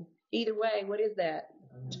token. Either way, what is that?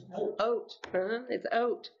 Oat. It's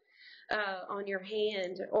oat on your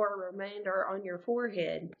hand or a reminder on your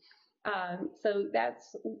forehead. So that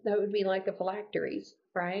would be like the phylacteries,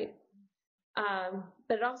 right?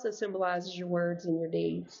 But it also symbolizes your words and your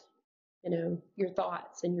deeds, your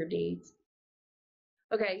thoughts and your deeds.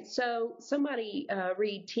 Okay, so somebody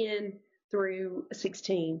read 10 through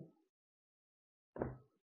 16.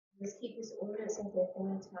 Must keep this ordinance at the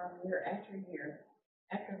appointed time, year after year,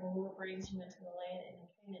 after the Lord brings you into the land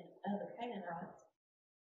of the Canaanites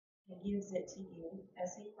and gives it to you,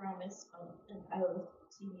 as he promised on an oath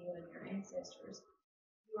to you and your ancestors.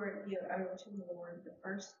 You are to give over to the Lord the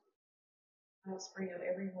first offspring of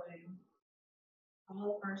every womb.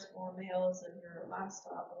 All the firstborn males of your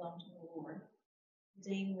livestock belong to the Lord.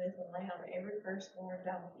 Redeem with a lamb every firstborn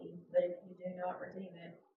donkey, but if you do not redeem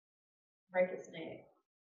it, break its neck.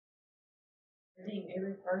 Redeem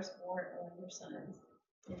every firstborn of your sons.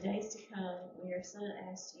 In days to come, when your son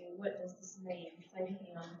asks you, what does this mean? Say to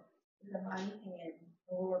him, with a mighty hand,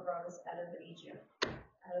 the Lord brought us out of Egypt,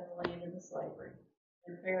 out of the land of the slavery.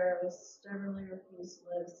 And Pharaoh stubbornly refused to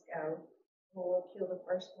let us go. The Lord killed the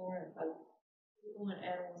firstborn of both people and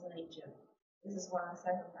animals in Egypt. This is why I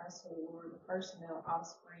sacrifice to the Lord the first male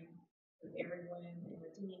offspring of every womb and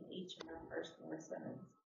redeem each of my firstborn sons.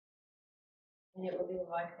 And it will be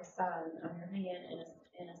like a sign on your hand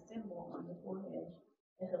and a symbol on your forehead,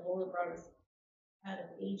 that the Lord brought us out of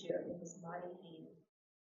Egypt with his mighty hand.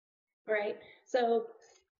 Right? So,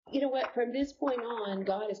 you know what? From this point on,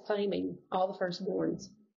 God is claiming all the firstborns.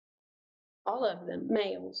 All of them,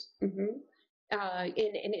 males. Mm-hmm. And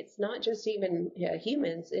it's not just even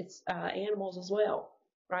humans, it's animals as well,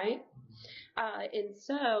 right? And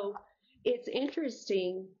so it's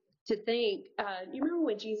interesting to think, you remember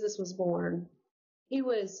when Jesus was born, he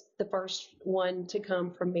was the first one to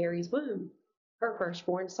come from Mary's womb, her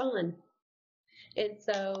firstborn son. And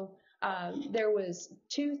so there was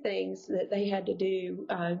 2 things that they had to do.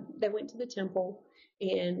 They went to the temple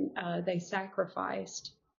and they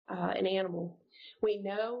sacrificed an animal. We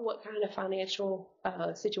know what kind of financial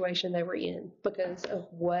situation they were in because of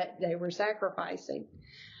what they were sacrificing.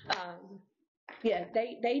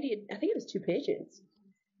 They did, I think it was 2 pigeons.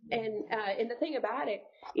 And the thing about it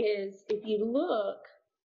is, if you look,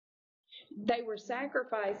 they were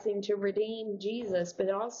sacrificing to redeem Jesus, but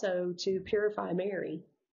also to purify Mary.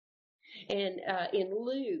 And in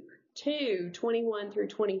Luke 2:21 through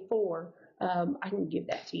 24, I can give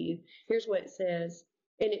that to you. Here's what it says.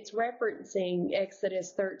 And it's referencing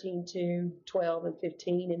Exodus 13:2, 12, and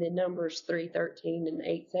 15, and then Numbers 3:13 and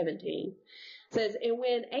 8:17. It says, and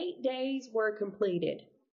when 8 days were completed,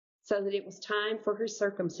 so that it was time for her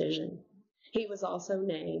circumcision, he was also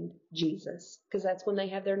named Jesus, because that's when they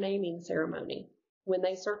have their naming ceremony, when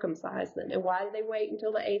they circumcise them. And why did they wait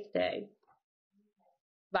until the 8th day?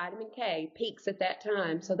 Vitamin K peaks at that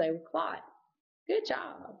time, so they would clot. Good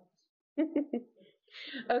job.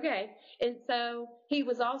 Okay, and so he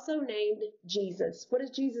was also named Jesus. What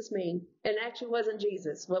does Jesus mean? And actually wasn't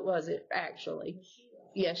Jesus. What was it actually?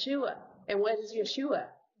 Yeshua. And what is Yeshua?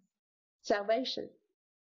 Salvation.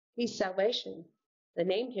 He's salvation. They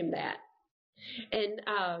named him that. And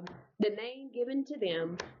the name given to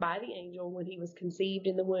them by the angel when he was conceived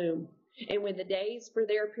in the womb And when the days for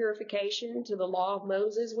their purification to the law of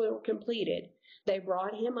Moses were completed, they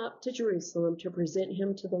brought him up to Jerusalem to present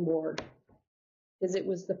him to the Lord. Because it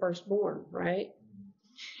was the firstborn, right?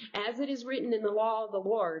 As it is written in the law of the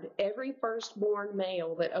Lord, every firstborn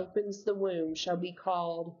male that opens the womb shall be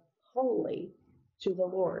called holy to the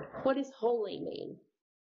Lord. What does holy mean?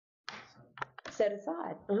 Set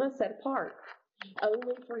aside, set apart,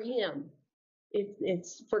 only for him.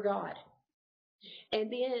 It's for God.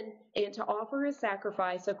 And to offer a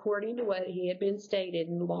sacrifice according to what he had been stated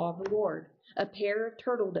in the law of the Lord, a pair of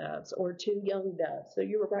turtle doves or 2 young doves. So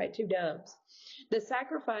you were right, 2 doves. The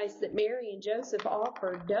sacrifice that Mary and Joseph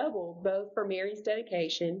offered doubled both for Mary's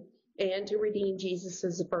dedication and to redeem Jesus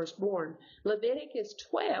as the firstborn. Leviticus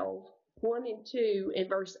 12, 1 and 2 and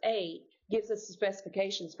verse 8 gives us the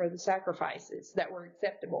specifications for the sacrifices that were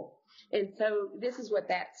acceptable. And so this is what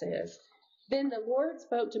that says. Then the Lord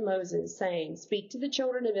spoke to Moses, saying, Speak to the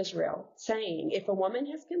children of Israel, saying, If a woman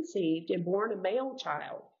has conceived and born a male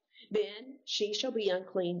child, then she shall be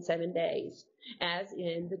unclean 7 days. As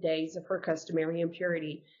in the days of her customary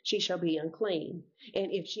impurity, she shall be unclean.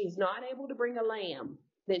 And if she is not able to bring a lamb,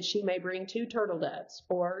 then she may bring 2 turtle doves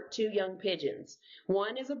or 2 young pigeons.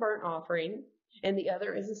 One is a burnt offering, and the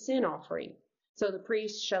other is a sin offering. So the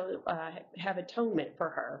priest shall have atonement for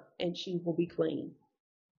her, and she will be clean.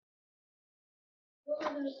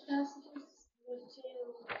 What were those passages?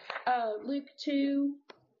 Luke 2,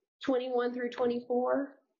 21 through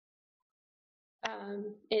 24.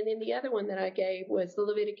 And then the other one that I gave was the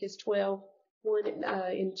Leviticus 12, 1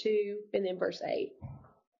 and 2, and then verse 8.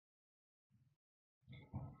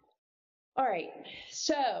 All right,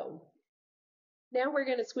 so now we're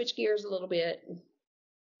going to switch gears a little bit,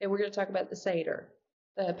 and we're going to talk about the Seder,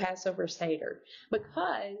 the Passover Seder.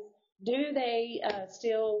 Because do they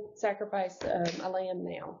still sacrifice a lamb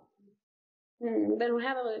now? They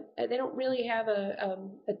don't really have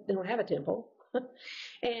they don't have a temple.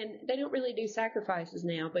 And they don't really do sacrifices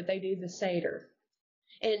now, but they do the Seder.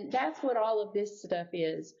 And that's what all of this stuff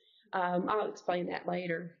is. I'll explain that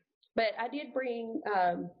later. But I did bring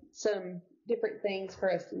some different things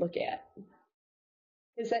for us to look at,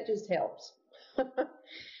 because that just helps.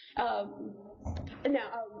 Now,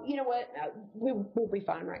 you know what? We'll be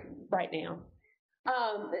fine right now.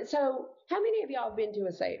 So how many of y'all have been to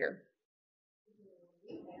a Seder?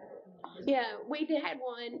 Yeah, we had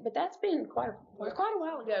one, but that's been quite a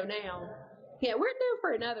while ago now. Yeah, we're due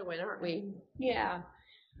for another one, aren't we? Yeah.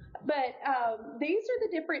 But these are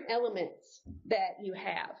the different elements that you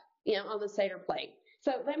have, on the Seder plate.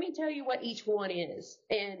 So let me tell you what each one is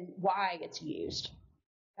and why it's used.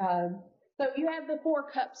 So you have the 4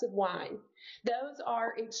 cups of wine. Those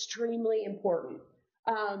are extremely important.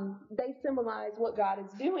 They symbolize what God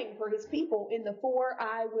is doing for his people in the 4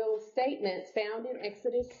 I will statements found in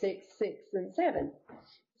Exodus 6, 6, and 7. It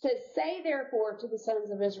says, Say therefore to the sons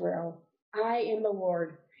of Israel, I am the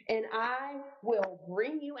Lord, and I will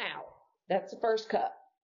bring you out. That's the first cup.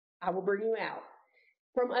 I will bring you out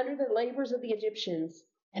from under the labors of the Egyptians,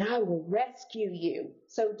 and I will rescue you.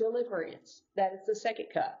 So deliverance, that is the second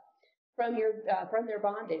cup, from their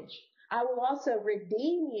bondage. I will also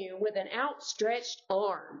redeem you with an outstretched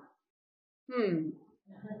arm. And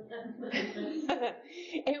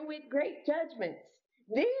with great judgments.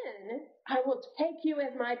 Then I will take you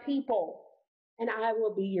as my people, and I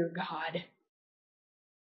will be your God.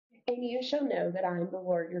 And you shall know that I am the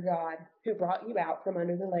Lord your God, who brought you out from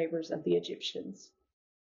under the labors of the Egyptians.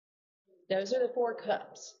 Those are the 4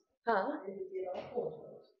 cups. Huh?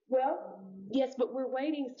 Well, yes, but we're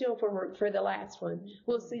waiting still for the last one.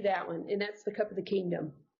 We'll see that one, and that's the cup of the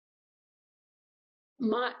kingdom.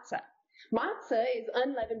 Matzah. Matzah is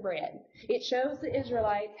unleavened bread. It shows the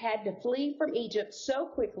Israelites had to flee from Egypt so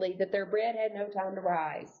quickly that their bread had no time to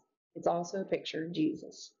rise. It's also a picture of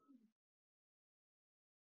Jesus.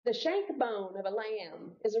 The shank bone of a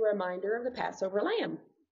lamb is a reminder of the Passover lamb.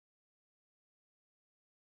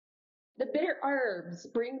 The bitter herbs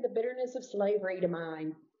bring the bitterness of slavery to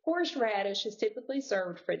mind. Horseradish is typically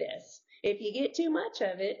served for this. If you get too much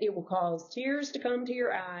of it, it will cause tears to come to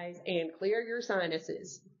your eyes and clear your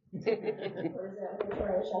sinuses. Where's that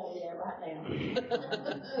horseradish? I'll be there right now.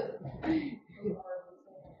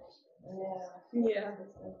 Yeah.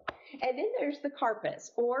 And then there's the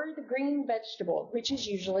karpas, or the green vegetable, which is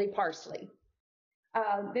usually parsley.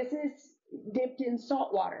 This is dipped in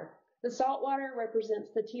salt water. The salt water represents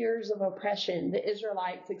the tears of oppression the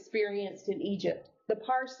Israelites experienced in Egypt. The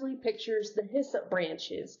parsley pictures the hyssop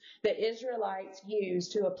branches that Israelites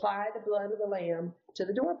used to apply the blood of the lamb to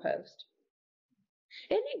the doorpost.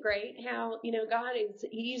 Isn't it great how, God is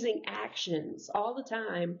using actions all the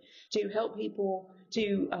time to help people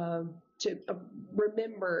to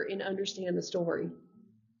remember and understand the story?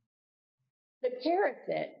 The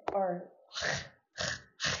carrot or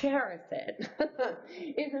carrot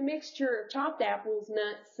is a mixture of chopped apples,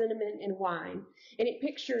 nuts, cinnamon, and wine. And it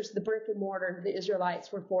pictures the brick and mortar the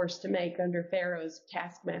Israelites were forced to make under Pharaoh's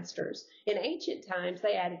taskmasters. In ancient times,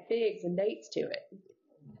 they added figs and dates to it.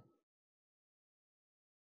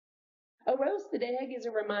 A roasted egg is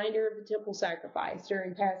a reminder of the temple sacrifice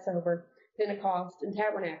during Passover, Pentecost, and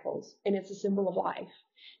Tabernacles, and it's a symbol of life.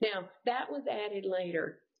 Now, that was added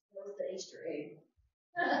later. What was the Easter egg?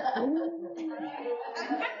 I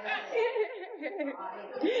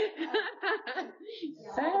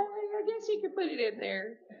guess you could put it in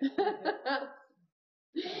there.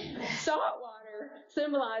 Salt water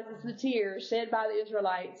symbolizes the tears shed by the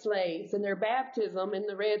Israelite slaves and their baptism in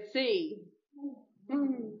the Red Sea.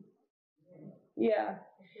 Yeah.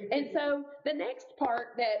 And so the next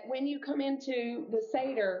part, that when you come into the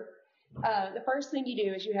Seder, the first thing you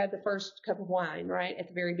do is you have the first cup of wine, right, at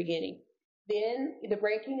the very beginning. Then the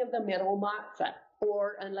breaking of the middle matzah,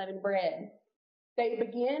 or unleavened bread. They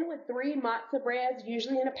begin with 3 matzah breads,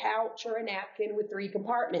 usually in a pouch or a napkin with 3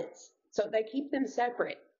 compartments. So they keep them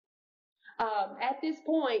separate. At this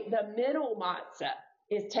point, the middle matzah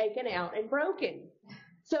is taken out and broken.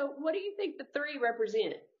 So what do you think the 3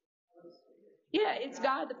 represent? Yeah, it's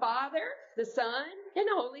God the Father, the Son, and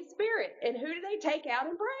the Holy Spirit. And who do they take out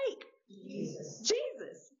and break?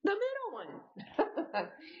 Jesus, the middle one.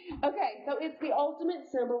 Okay, so it's the ultimate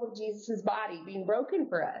symbol of Jesus' body being broken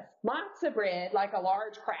for us. Matzah bread, like a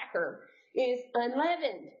large cracker, is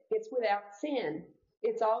unleavened. It's without sin.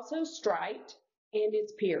 It's also striped, and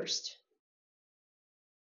it's pierced.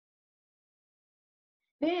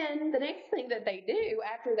 Then the next thing that they do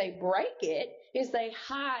after they break it is they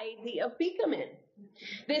hide the afikomen.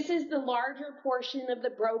 This is the larger portion of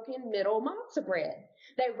the broken middle matzah bread.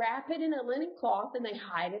 They wrap it in a linen cloth and they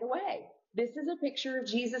hide it away. This is a picture of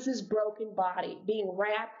Jesus' broken body being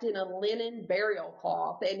wrapped in a linen burial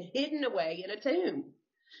cloth and hidden away in a tomb.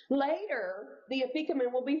 Later, the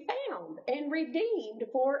afikomen will be found and redeemed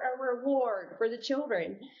for a reward for the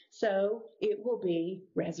children. So it will be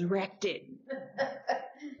resurrected.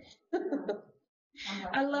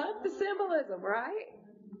 I love the symbolism, right?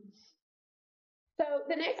 So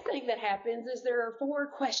the next thing that happens is there are 4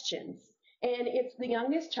 questions. And it's the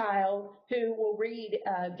youngest child who will read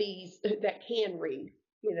these, that can read,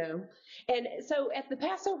 And so at the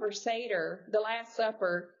Passover Seder, the Last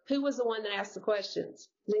Supper, who was the one that asked the questions?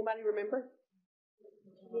 Does anybody remember?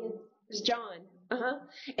 It's John.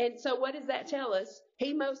 And so what does that tell us?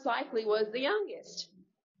 He most likely was the youngest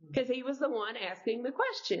because he was the one asking the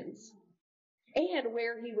questions. And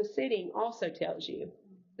where he was sitting also tells you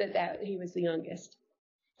that he was the youngest.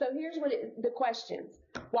 So here's the questions.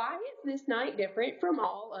 Why is this night different from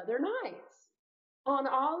all other nights? On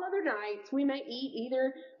all other nights, we may eat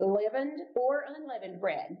either leavened or unleavened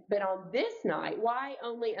bread. But on this night, why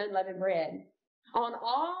only unleavened bread? On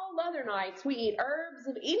all other nights, we eat herbs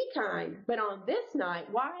of any kind. But on this night,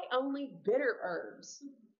 why only bitter herbs?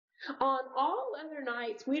 On all other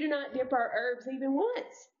nights, we do not dip our herbs even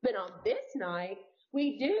once. But on this night,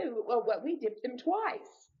 we dip them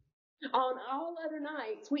twice. On all other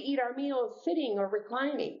nights, we eat our meals sitting or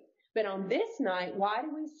reclining. But on this night, why do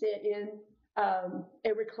we sit in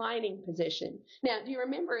a reclining position? Now, do you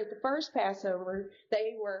remember at the first Passover,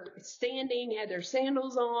 they were standing, had their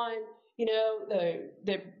sandals on,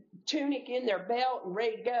 the tunic in their belt and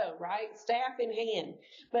ready to go, right? Staff in hand.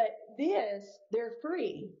 But this, they're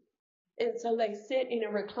free. And so they sit in a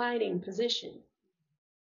reclining position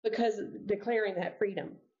because of declaring that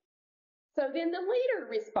freedom. So then the leader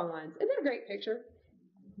responds. Isn't that a great picture?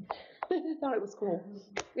 I thought it was cool.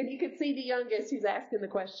 And you could see the youngest who's asking the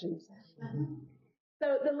questions.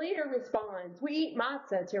 So the leader responds, we eat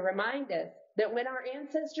matzah to remind us that when our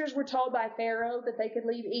ancestors were told by Pharaoh that they could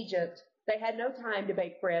leave Egypt, they had no time to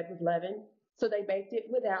bake bread with leaven, so they baked it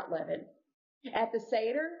without leaven. At the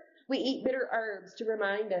Seder, we eat bitter herbs to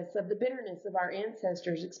remind us of the bitterness of our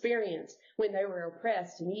ancestors' experience when they were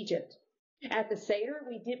oppressed in Egypt. At the Seder,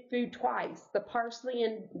 we dip food twice, the parsley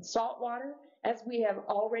in salt water, as we have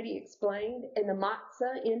already explained, and the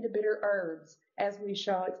matzah into bitter herbs, as we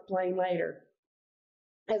shall explain later.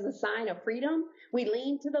 As a sign of freedom, we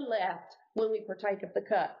lean to the left when we partake of the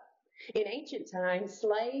cup. In ancient times,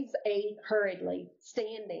 slaves ate hurriedly,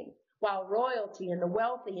 standing, while royalty and the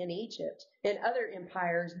wealthy in Egypt and other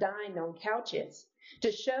empires dined on couches.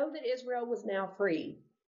 To show that Israel was now free,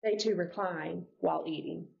 they too reclined while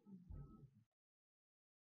eating.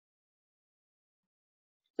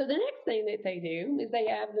 So the next thing that they do is they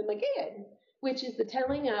have the Magid, which is the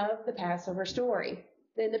telling of the Passover story.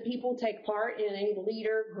 Then the people take part in a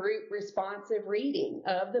leader group responsive reading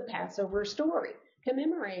of the Passover story,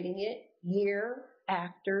 commemorating it year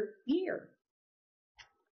after year.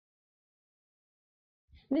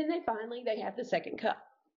 Then they have the second cup,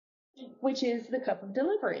 which is the cup of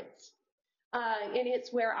deliverance. And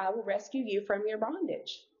it's where I will rescue you from your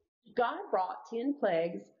bondage. God brought 10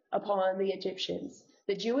 plagues upon the Egyptians.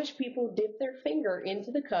 The Jewish people dip their finger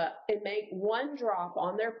into the cup and make one drop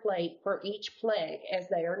on their plate for each plague as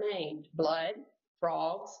they are named: blood,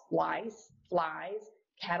 frogs, lice, flies,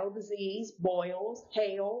 cattle disease, boils,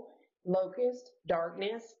 hail, locust,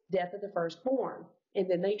 darkness, death of the firstborn. And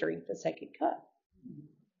then they drink the second cup.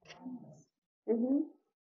 And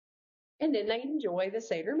then they enjoy the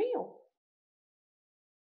Seder meal.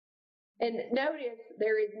 And notice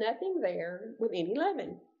there is nothing there with any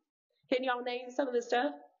leaven. Can y'all name some of the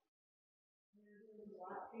stuff?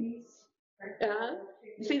 You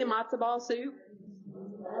see the matzo ball soup?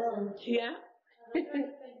 Yeah.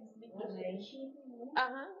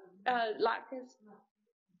 Latkes.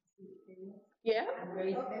 Yeah.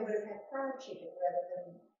 They would have had fried chicken rather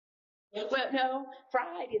than. Well, no,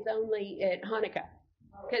 fried is only at Hanukkah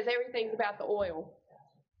because everything's about the oil.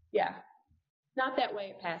 Yeah. Not that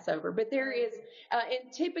way at Passover, but there is,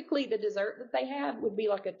 and typically the dessert that they have would be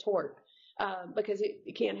like a tort, because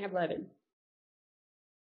it can't have leaven.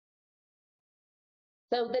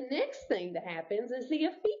 So the next thing that happens is the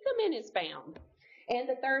afikomen is found, and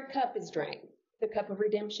the third cup is drank, the cup of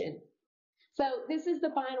redemption. So this is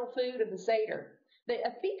the final food of the Seder. The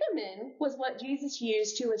afikomen was what Jesus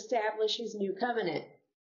used to establish his new covenant.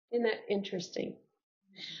 Isn't that interesting?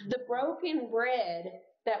 The broken bread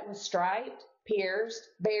that was striped, pierced,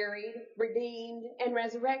 buried, redeemed, and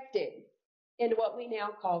resurrected into what we now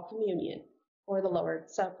call communion, or the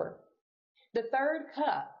Lord's Supper. The third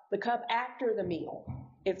cup, the cup after the meal,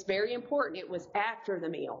 it's very important it was after the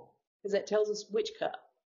meal, because that tells us which cup,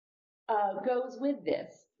 goes with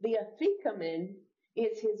this. The afikomen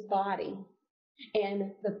is his body,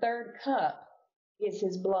 and the third cup is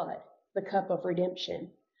his blood, the cup of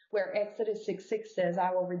redemption, where Exodus 6:6 says,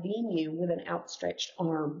 I will redeem you with an outstretched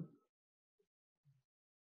arm.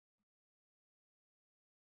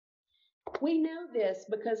 We know this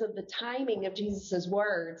because of the timing of Jesus'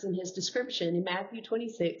 words in his description in Matthew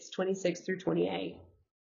 26 through 28. It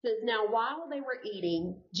says, now while they were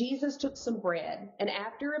eating, Jesus took some bread, and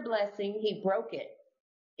after a blessing, he broke it,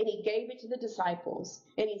 and he gave it to the disciples,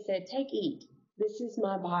 and he said, take, eat, this is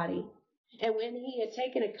my body. And when he had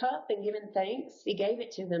taken a cup and given thanks, he gave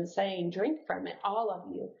it to them, saying, drink from it, all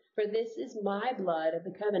of you, for this is my blood of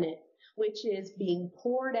the covenant, which is being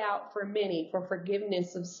poured out for many for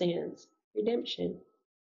forgiveness of sins. Redemption.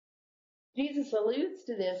 Jesus alludes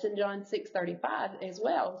to this in John 6:35 as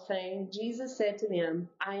well, saying, Jesus said to them,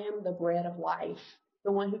 I am the bread of life.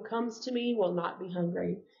 The one who comes to me will not be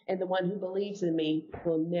hungry, and the one who believes in me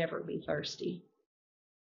will never be thirsty.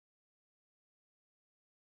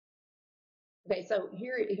 Okay, so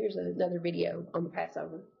here's another video on the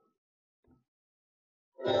Passover.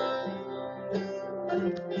 Do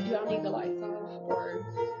y'all need the lights off, or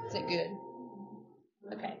is it good?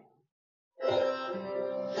 Okay.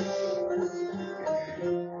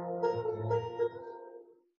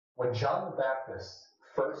 When John the Baptist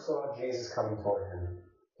first saw Jesus coming toward him,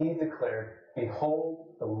 he declared,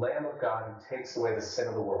 behold, the Lamb of God who takes away the sin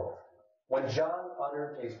of the world. When John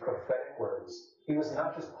uttered these prophetic words, he was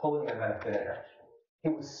not just pulling them out of thin air. He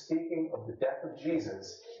was speaking of the death of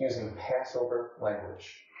Jesus using Passover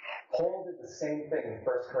language. Paul did the same thing in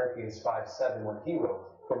 1 Corinthians 5:7 when he wrote,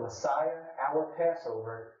 for Messiah, our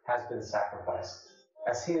Passover, has been sacrificed.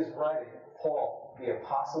 As he is writing, Paul, the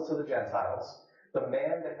apostle to the Gentiles, the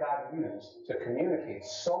man that God used to communicate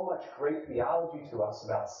so much great theology to us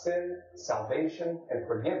about sin, salvation, and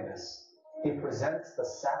forgiveness, he presents the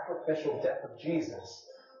sacrificial death of Jesus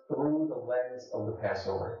through the lens of the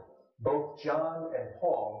Passover. Both John and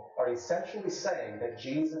Paul are essentially saying that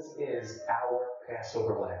Jesus is our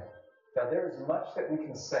Passover lamb. Now, there is much that we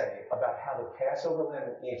can say about how the Passover lamb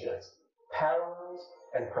in Egypt parallels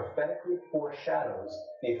and prophetically foreshadows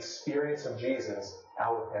the experience of Jesus,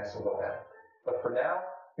 our Passover lamb. But for now,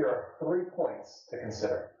 here are 3 points to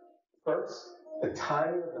consider. First, the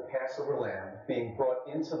timing of the Passover lamb being brought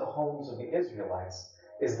into the homes of the Israelites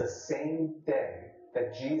is the same day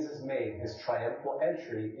that Jesus made his triumphal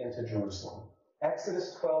entry into Jerusalem.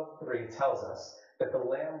 Exodus 12:3 tells us that the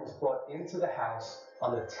lamb was brought into the house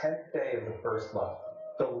on the 10th day of the first month.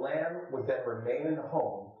 The lamb would then remain in the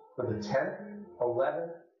home for the 10th,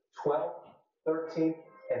 11th, 12th, 13th,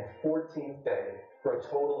 and 14th day for a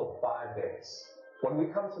total of 5 days. When we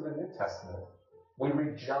come to the New Testament, we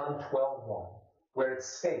read John 12:1, where it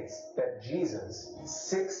states that Jesus,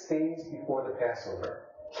 6 days before the Passover,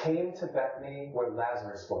 came to Bethany where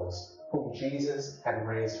Lazarus was, whom Jesus had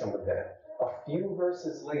raised from the dead. A few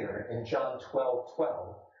verses later, in John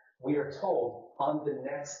 12:12, we are told on the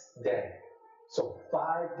next day. So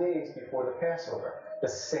 5 days before the Passover, the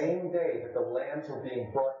same day that the lambs were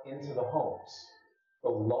being brought into the homes, the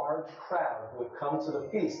large crowd who had come to the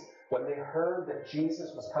feast, when they heard that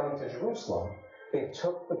Jesus was coming to Jerusalem, they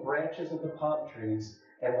took the branches of the palm trees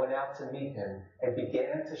and went out to meet him and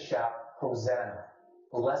began to shout, "Hosanna!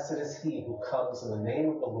 Blessed is he who comes in the name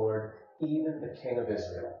of the Lord, even the King of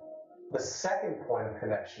Israel." The second point of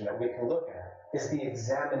connection that we can look at is the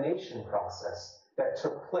examination process that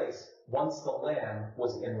took place once the lamb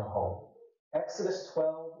was in the home. Exodus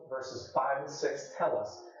 12, verses 5 and 6 tell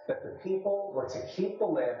us that the people were to keep the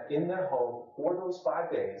lamb in their home for those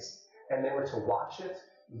 5 days, and they were to watch it,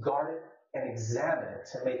 guard it, and examine it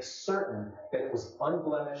to make certain that it was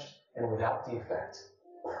unblemished and without defect,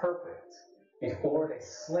 perfect, before they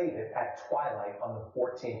slayed it at twilight on the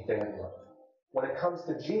 14th day of the month. When it comes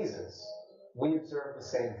to Jesus, we observe the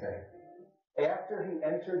same thing. After he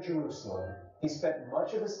entered Jerusalem, he spent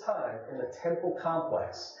much of his time in the temple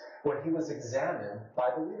complex where he was examined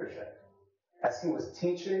by the leadership. As he was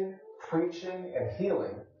teaching, preaching, and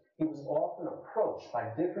healing, he was often approached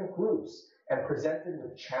by different groups and presented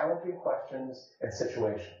with challenging questions and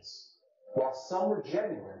situations. While some were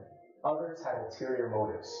genuine, others had ulterior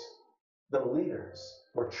motives. The leaders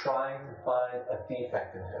were trying to find a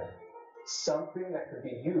defect in him, something that could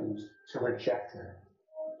be used to reject him.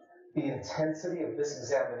 The intensity of this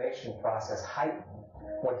examination process heightened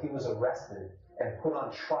when he was arrested and put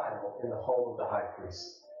on trial in the home of the high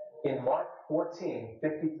priest. In Mark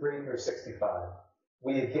 14:53 through 65,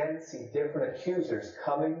 we again see different accusers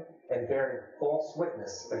coming and bearing false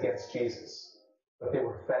witness against Jesus, but they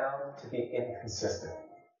were found to be inconsistent.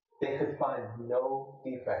 They could find no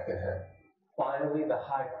defect in him. Finally, the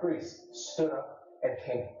high priest stood up and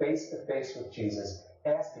came face to face with Jesus,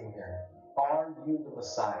 asking him, "Are you the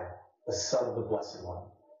Messiah, the Son of the Blessed One?"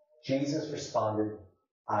 Jesus responded,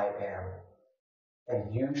 "I am.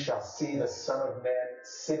 And you shall see the Son of Man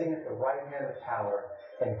sitting at the right hand of power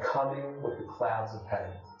and coming with the clouds of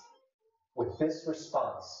heaven." With this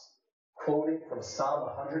response, quoting from Psalm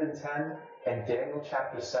 110 and Daniel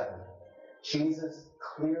chapter 7, Jesus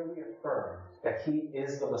clearly affirmed that he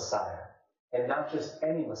is the Messiah, and not just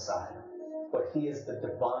any Messiah, but he is the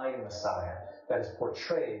divine Messiah that is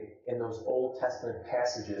portrayed in those Old Testament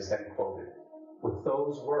passages that he quoted. With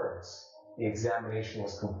those words, the examination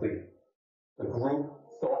was complete. The group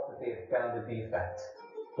thought that they had found a defect,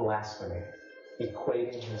 blasphemy,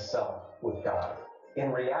 equating himself with God.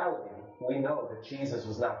 In reality, we know that Jesus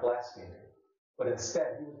was not blaspheming, but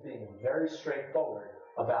instead he was being very straightforward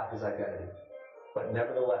about his identity. But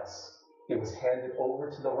nevertheless, he was handed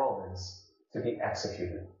over to the Romans to be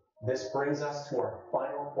executed. This brings us to our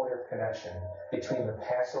final point of connection between the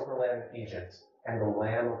Passover lamb of Egypt and the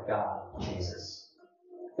Lamb of God, Jesus.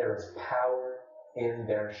 There is power in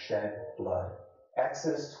their shed blood.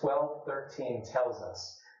 Exodus 12:13 tells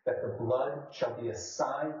us that the blood shall be a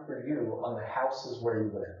sign for you on the houses where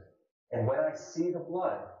you live. And when I see the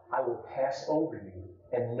blood, I will pass over you,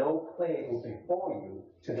 and no plague will befall you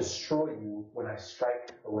to destroy you when I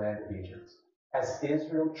strike the land of Egypt. As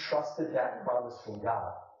Israel trusted that promise from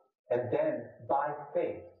God, and then by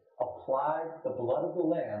faith applied the blood of the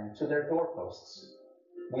lamb to their doorposts,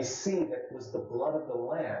 we see that it was the blood of the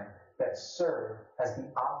lamb that served as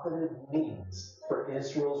the operative means for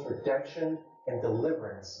Israel's redemption and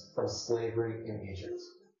deliverance from slavery in Egypt.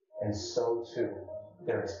 And so too,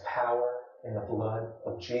 there is power in the blood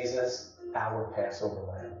of Jesus, our Passover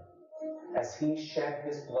lamb. As he shed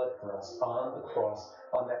his blood for us on the cross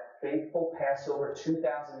on that fateful Passover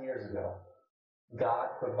 2,000 years ago, God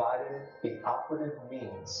provided the operative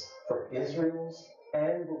means for Israel's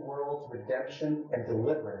and the world's redemption and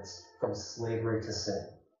deliverance from slavery to sin.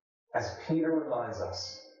 As Peter reminds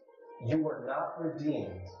us, you were not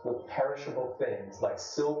redeemed with perishable things like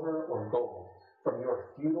silver or gold from your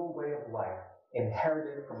futile way of life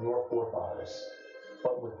inherited from your forefathers,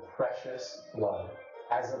 but with precious blood,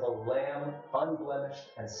 as of a lamb unblemished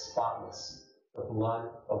and spotless, the blood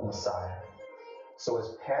of Messiah. So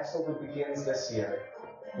as Passover begins this year,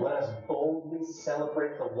 let us boldly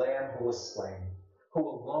celebrate the Lamb who was slain, who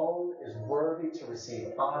alone is worthy to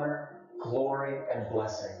receive honor, glory, and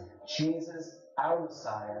blessing. Jesus, our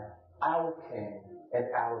Messiah, our King, and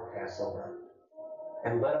our Passover.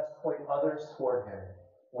 And let us point others toward him,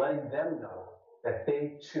 letting them know that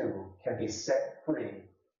they too can be set free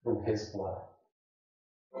through his blood.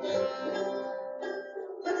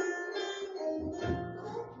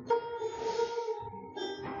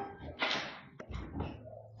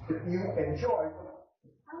 If you enjoyed,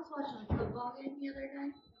 I was watching a football game the other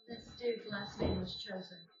day. This dude's last name was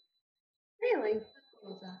chosen. Really? What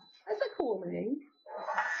was that? That's a cool name.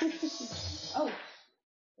 Oh, a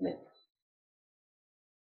minute.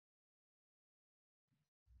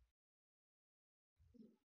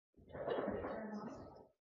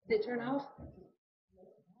 Did it turn off?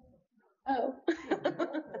 Oh.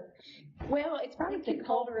 Well, it's probably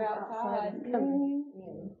colder outside.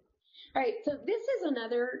 All right, so this is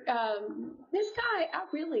another, this guy, I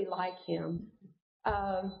really like him.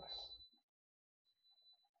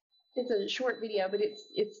 It's a short video, but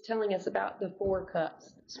it's telling us about the 4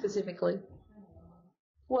 cups specifically.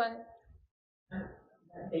 What?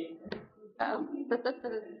 Oh. Something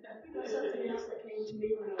else that came to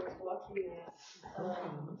me when I was watching that,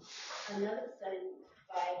 another study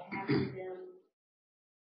by having them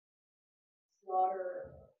slaughter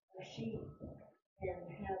a sheep and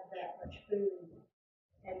have that much food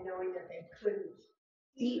and knowing that they couldn't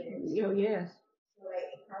eat it. Oh, yes. So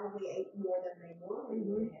they probably ate more than they normally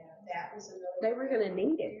would have. That was another. They were going to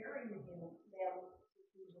need it. Carrying them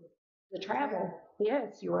The travel.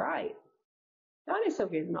 Yes, you're right. God is so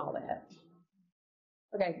good and all that.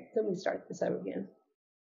 Okay, let me start this over again.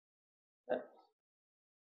 There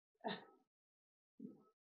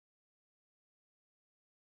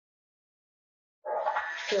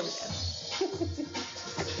we go.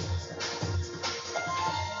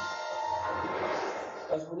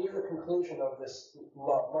 as we near the conclusion of this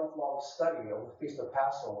month-long study of the Feast of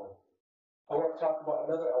Passover, I want to talk about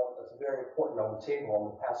another element that's very important on the table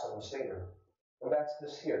on the Passover Seder. And that's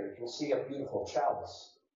this here. You can see a beautiful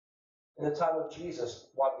chalice. In the time of Jesus,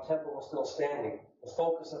 while the temple was still standing, the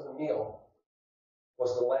focus of the meal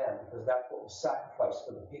was the lamb, because that's what was sacrificed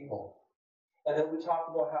for the people. And then we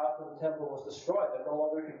talked about how after the temple was destroyed, they no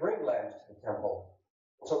longer could bring lambs to the temple.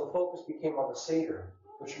 And so the focus became on the Seder,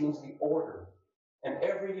 which means the order. And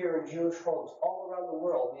every year in Jewish homes all around the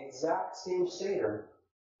world, the exact same Seder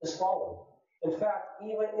is followed. In fact,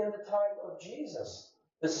 even in the time of Jesus,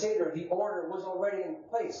 the Seder, the order was already in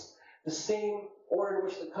place. The same order in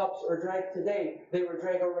which the cups are drank today, they were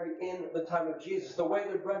drank already in the time of Jesus. The way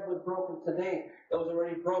the bread was broken today, it was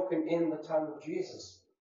already broken in the time of Jesus.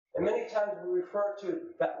 And many times we refer to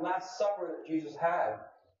that Last Supper that Jesus had.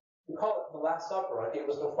 We call it the Last Supper. Right? It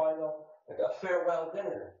was the final, like a farewell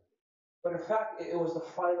dinner. But in fact, it was the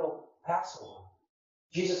final Passover.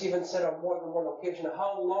 Jesus even said on more than one occasion,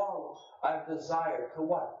 how long I've desired to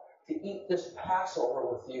what? To eat this Passover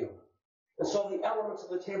with you. And so the elements of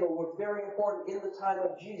the table were very important in the time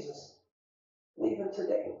of Jesus, and even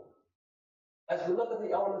today. As we look at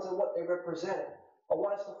the elements and what they represent, I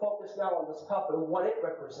want us to focus now on this cup and what it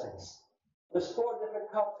represents. There's 4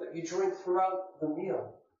 different cups that you drink throughout the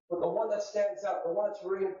meal. But the one that stands out, the one that's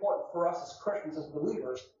really important for us as Christians, as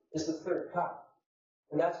believers, is the 3rd cup.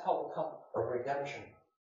 And that's called the cup of redemption.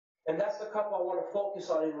 And that's the cup I want to focus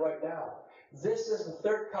on in right now. This is the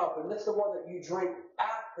 3rd cup, and this is the one that you drink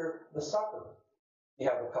after the supper. You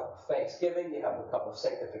have the cup of thanksgiving, you have the cup of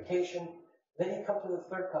sanctification, then you come to the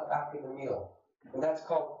 3rd cup after the meal. And that's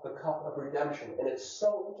called the cup of redemption. And it's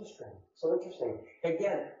so interesting, so interesting.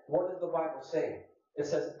 Again, what does the Bible say? It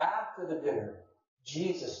says after the dinner,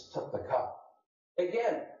 Jesus took the cup.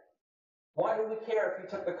 Again, why do we care if he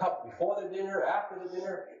took the cup before the dinner, after the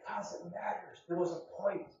dinner? Because it matters. There was a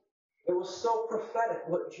point. It was so prophetic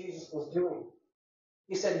what Jesus was doing.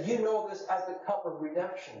 He said, you know this as the cup of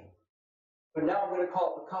redemption. But now I'm going to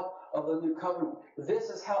call it the cup of the new covenant. This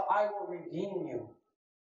is how I will redeem you.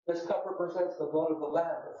 This cup represents the blood of the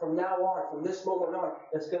Lamb. But from now on, from this moment on,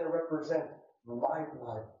 it's going to represent my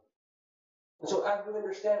blood. And so as we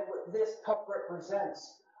understand what this cup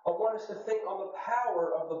represents, I want us to think on the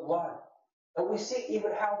power of the blood. And we see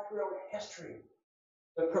even how throughout history,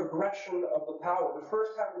 the progression of the power. The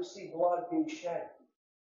first time we see blood being shed,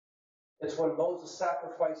 it's when Moses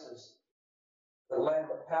sacrifices the lamb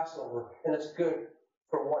at Passover, and it's good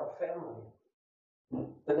for one family.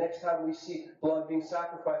 The next time we see blood being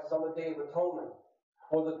sacrificed is on the Day of Atonement,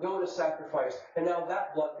 or the goat is sacrificed, and now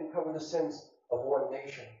that blood can cover the sins of one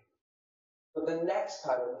nation. But the next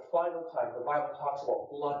time, and the final time, the Bible talks about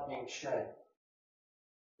blood being shed.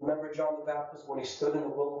 Remember John the Baptist when he stood in the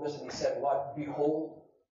wilderness and he said, what? Behold,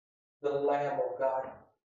 the Lamb of God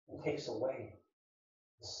who takes away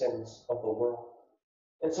the sins of the world.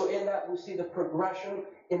 And so in that we see the progression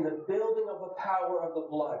in the building of the power of the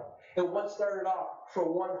blood. It once started off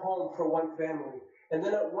for one home, for one family. And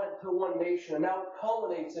then it went to one nation, and now it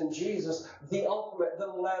culminates in Jesus, the ultimate, the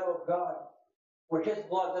Lamb of God, where his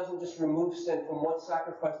blood doesn't just remove sin from one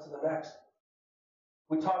sacrifice to the next.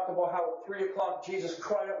 We talked about how at 3 o'clock Jesus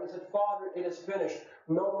cried out and said, Father, it is finished.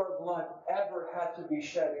 No more blood ever had to be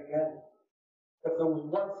shed again. If there was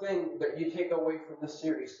one thing that you take away from this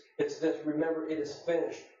series, it's this. Remember, it is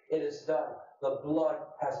finished. It is done. The blood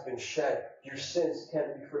has been shed. Your sins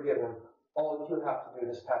can be forgiven. All you have to do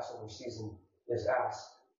this Passover season is ask.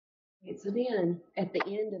 So then, at the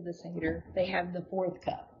end of the Seder, they have the fourth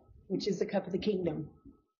cup, which is the cup of the kingdom.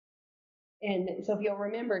 And so if you'll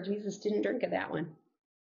remember, Jesus didn't drink of that one.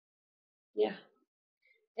 Yeah.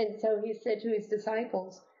 And so he said to his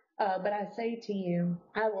disciples, but I say to you,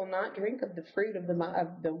 I will not drink of the fruit of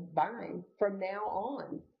the vine from now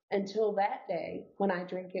on until that day when I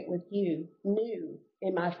drink it with you, new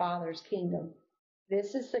in my Father's kingdom.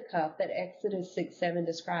 This is the cup that Exodus 6:7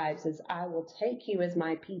 describes as I will take you as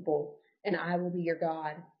my people and I will be your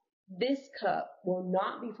God. This cup will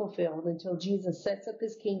not be fulfilled until Jesus sets up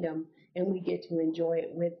his kingdom and we get to enjoy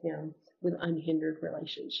it with him with unhindered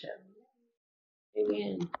relationship.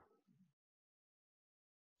 Amen.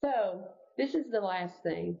 So this is the last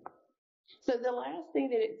thing. So the last thing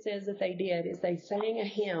that it says that they did is they sang a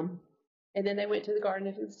hymn and then they went to the Garden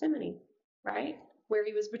of Gethsemane, right? Where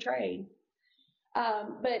he was betrayed.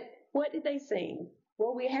 But what did they sing?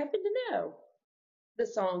 Well, we happen to know the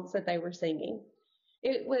songs that they were singing.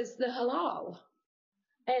 It was the Hallel.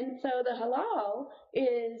 And so the Hallel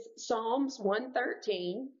is Psalms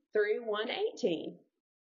 113 through 118.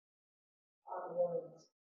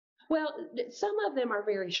 Well, some of them are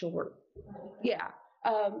very short. Yeah.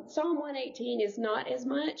 Psalm 118 is not as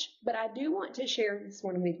much, but I do want to share this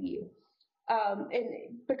one with you.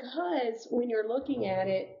 And because when you're looking at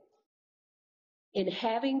it and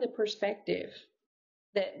having the perspective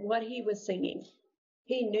that what he was singing,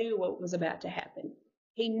 he knew what was about to happen.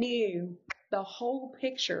 He knew the whole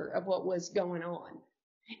picture of what was going on.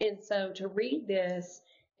 And so to read this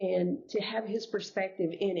and to have his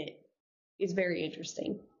perspective in it is very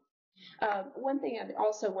interesting. One thing I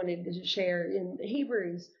also wanted to share in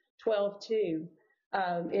Hebrews 12:2,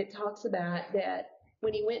 it talks about that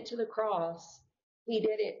when he went to the cross, he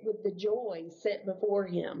did it with the joy set before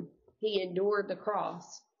him. He endured the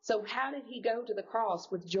cross. So how did he go to the cross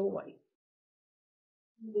with joy?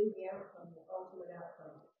 He knew the outcome, the ultimate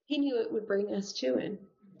outcome. He knew it would bring us to him,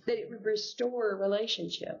 that it would restore a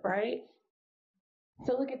relationship, right?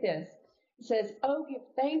 So look at this. It says, oh, give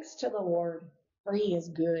thanks to the Lord, for he is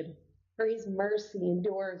good, for his mercy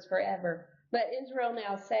endures forever. Let Israel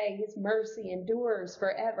now say, his mercy endures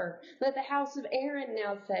forever. Let the house of Aaron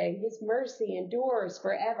now say, his mercy endures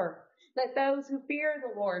forever. Let those who fear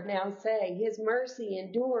the Lord now say, his mercy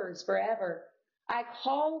endures forever. I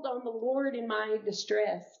called on the Lord in my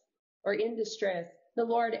distress, or in distress. The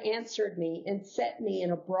Lord answered me and set me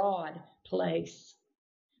in a broad place.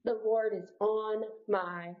 The Lord is on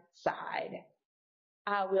my side.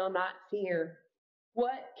 I will not fear.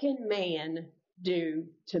 What can man do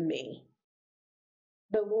to me?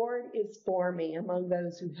 The Lord is for me among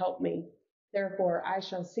those who help me. Therefore, I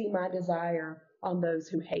shall see my desire on those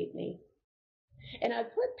who hate me. And I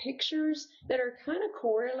put pictures that are kind of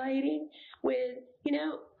correlating with,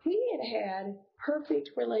 he had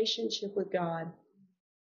perfect relationship with God.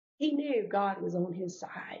 He knew God was on his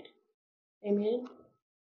side. Amen.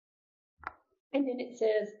 And then it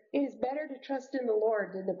says, it is better to trust in the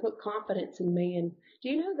Lord than to put confidence in man. Do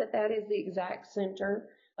you know that that is the exact center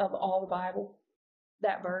of all the Bible?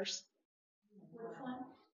 That verse?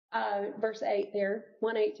 Verse 8 there,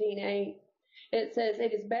 118:8. It says,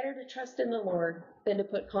 it is better to trust in the Lord than to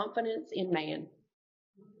put confidence in man.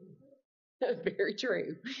 That's very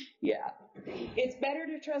true. Yeah. It's better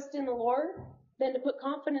to trust in the Lord than to put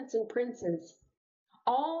confidence in princes.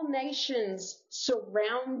 All nations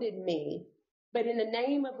surrounded me, but in the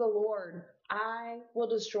name of the Lord, I will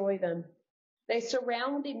destroy them. They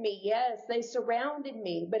surrounded me. Yes, they surrounded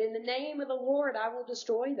me, but in the name of the Lord, I will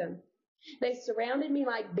destroy them. They surrounded me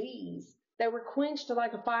like bees. They were quenched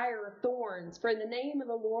like a fire of thorns. For in the name of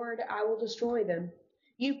the Lord, I will destroy them.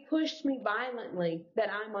 You pushed me violently that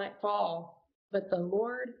I might fall, but the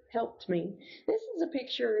Lord helped me. This is a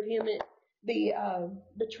picture of him at the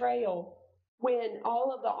betrayal when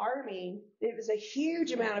all of the army, it was a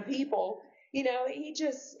huge amount of people. He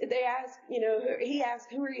asked, he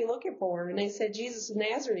asked, who are you looking for? And they said, Jesus of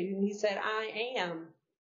Nazareth. And he said, I am.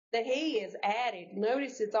 The he is added.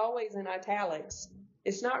 Notice it's always in italics.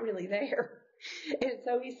 It's not really there. And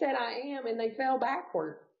so he said, I am, and they fell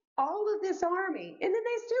backward. All of this army. And then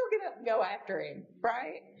they still get up and go after him,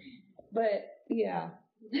 right? But, yeah.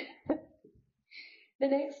 The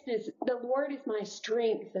next is, the Lord is my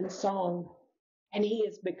strength and song, and he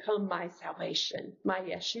has become my salvation, my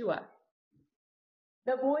Yeshua.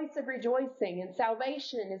 The voice of rejoicing and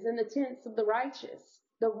salvation is in the tents of the righteous.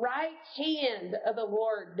 The right hand of the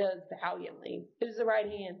Lord does valiantly. Who's the right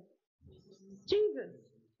hand? Jesus.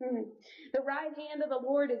 The right hand of the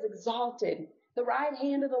Lord is exalted. The right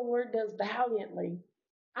hand of the Lord does valiantly.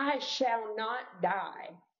 I shall not die,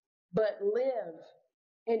 but live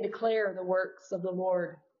and declare the works of the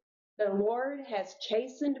Lord. The Lord has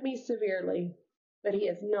chastened me severely, but he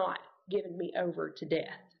has not given me over to death.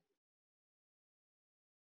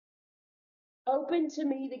 Open to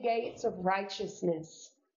me the gates of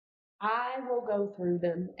righteousness. I will go through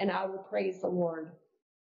them, and I will praise the Lord.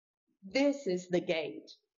 This is the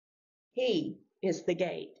gate. He is the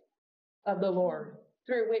gate of the Lord,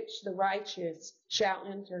 through which the righteous shall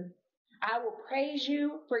enter. I will praise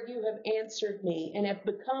you, for you have answered me and have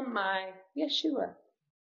become my Yeshua,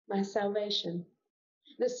 my salvation.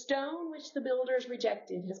 The stone which the builders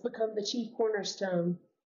rejected has become the chief cornerstone.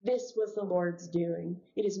 This was the Lord's doing.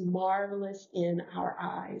 It is marvelous in our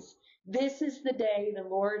eyes. This is the day the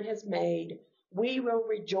Lord has made. We will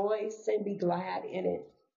rejoice and be glad in it.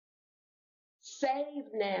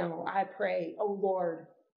 Save now, I pray, O Lord.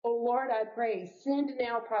 O Lord, I pray, send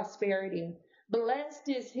now prosperity. Blessed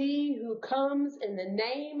is he who comes in the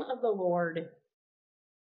name of the Lord.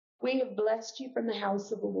 We have blessed you from the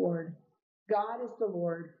house of the Lord. God is the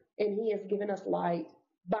Lord, and he has given us light.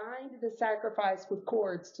 Bind the sacrifice with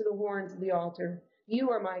cords to the horns of the altar.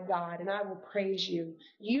 You are my God, and I will praise you.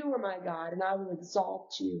 You are my God, and I will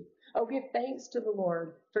exalt you. Oh, give thanks to the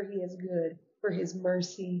Lord, for he is good, for his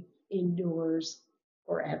mercy endures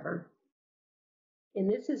forever. And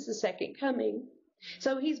this is the second coming.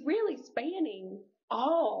 So he's really spanning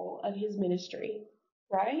all of his ministry,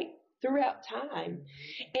 right? Throughout time.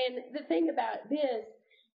 And the thing about this,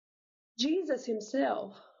 Jesus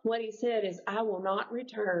himself, what he said is, I will not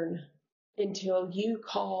return until you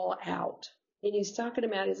call out. And he's talking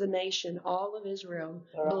about as a nation, all of Israel.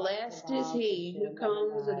 Blessed is he who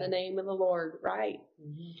comes in the name of the Lord, right?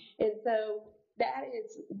 And so that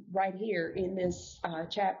is right here in this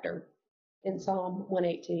chapter in Psalm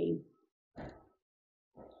 118.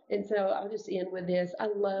 And so I'll just end with this. I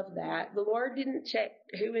love that. The Lord didn't check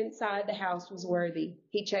who inside the house was worthy.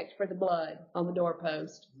 He checked for the blood on the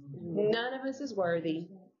doorpost. None of us is worthy.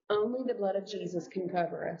 Only the blood of Jesus can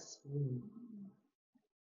cover us.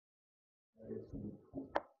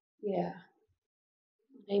 Yeah.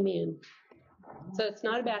 Amen. So it's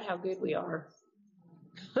not about how good we are.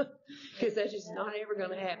 Because that's just not ever going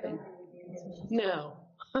to happen. No.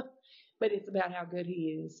 But it's about how good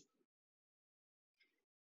he is.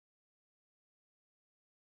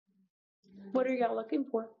 What are y'all looking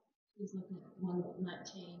for? He's looking at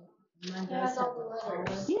 119. That's all the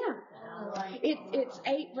letters. Yeah. It's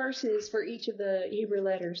 8 verses for each of the Hebrew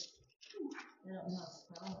letters. I don't know how to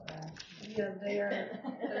spell that. Yeah, they are.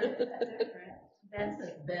 That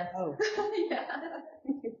says Beth. Oh. Yeah.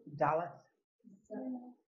 Dalit.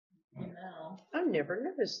 No. I've never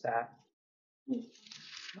noticed that. My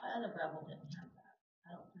other Bible didn't have that.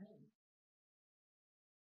 I don't think.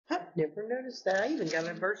 I've never noticed that. I even got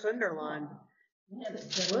a verse underlined. Yeah, but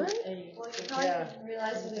What? Well, you probably didn't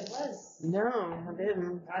realize what it was. No, I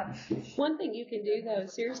didn't. One thing you can do, though,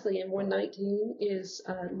 seriously, in 119 is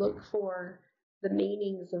look for the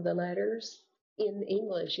meanings of the letters in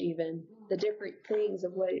English, even the different things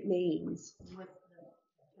of what it means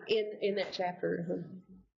in that chapter.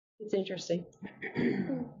 It's interesting.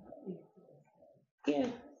 Yeah.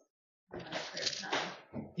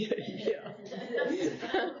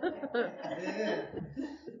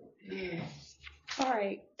 All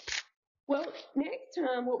right. Well, next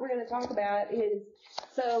time what we're going to talk about is,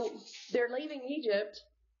 so they're leaving Egypt,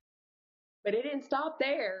 but it didn't stop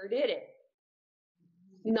there, did it?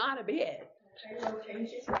 Not a bit.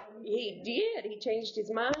 He did. He changed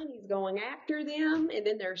his mind. He's going after them, and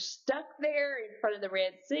then they're stuck there in front of the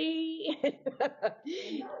Red Sea,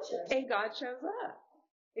 and God shows up.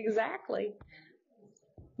 Exactly.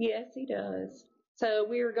 Yes, he does. So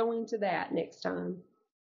we're going to that next time.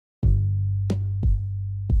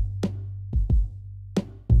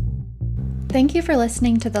 Thank you for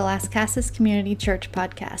listening to the Las Casas Community Church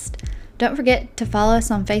podcast. Don't forget to follow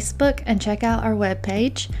us on Facebook and check out our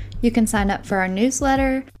webpage. You can sign up for our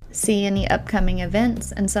newsletter, see any upcoming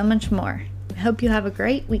events, and so much more. I hope you have a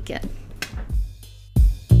great weekend.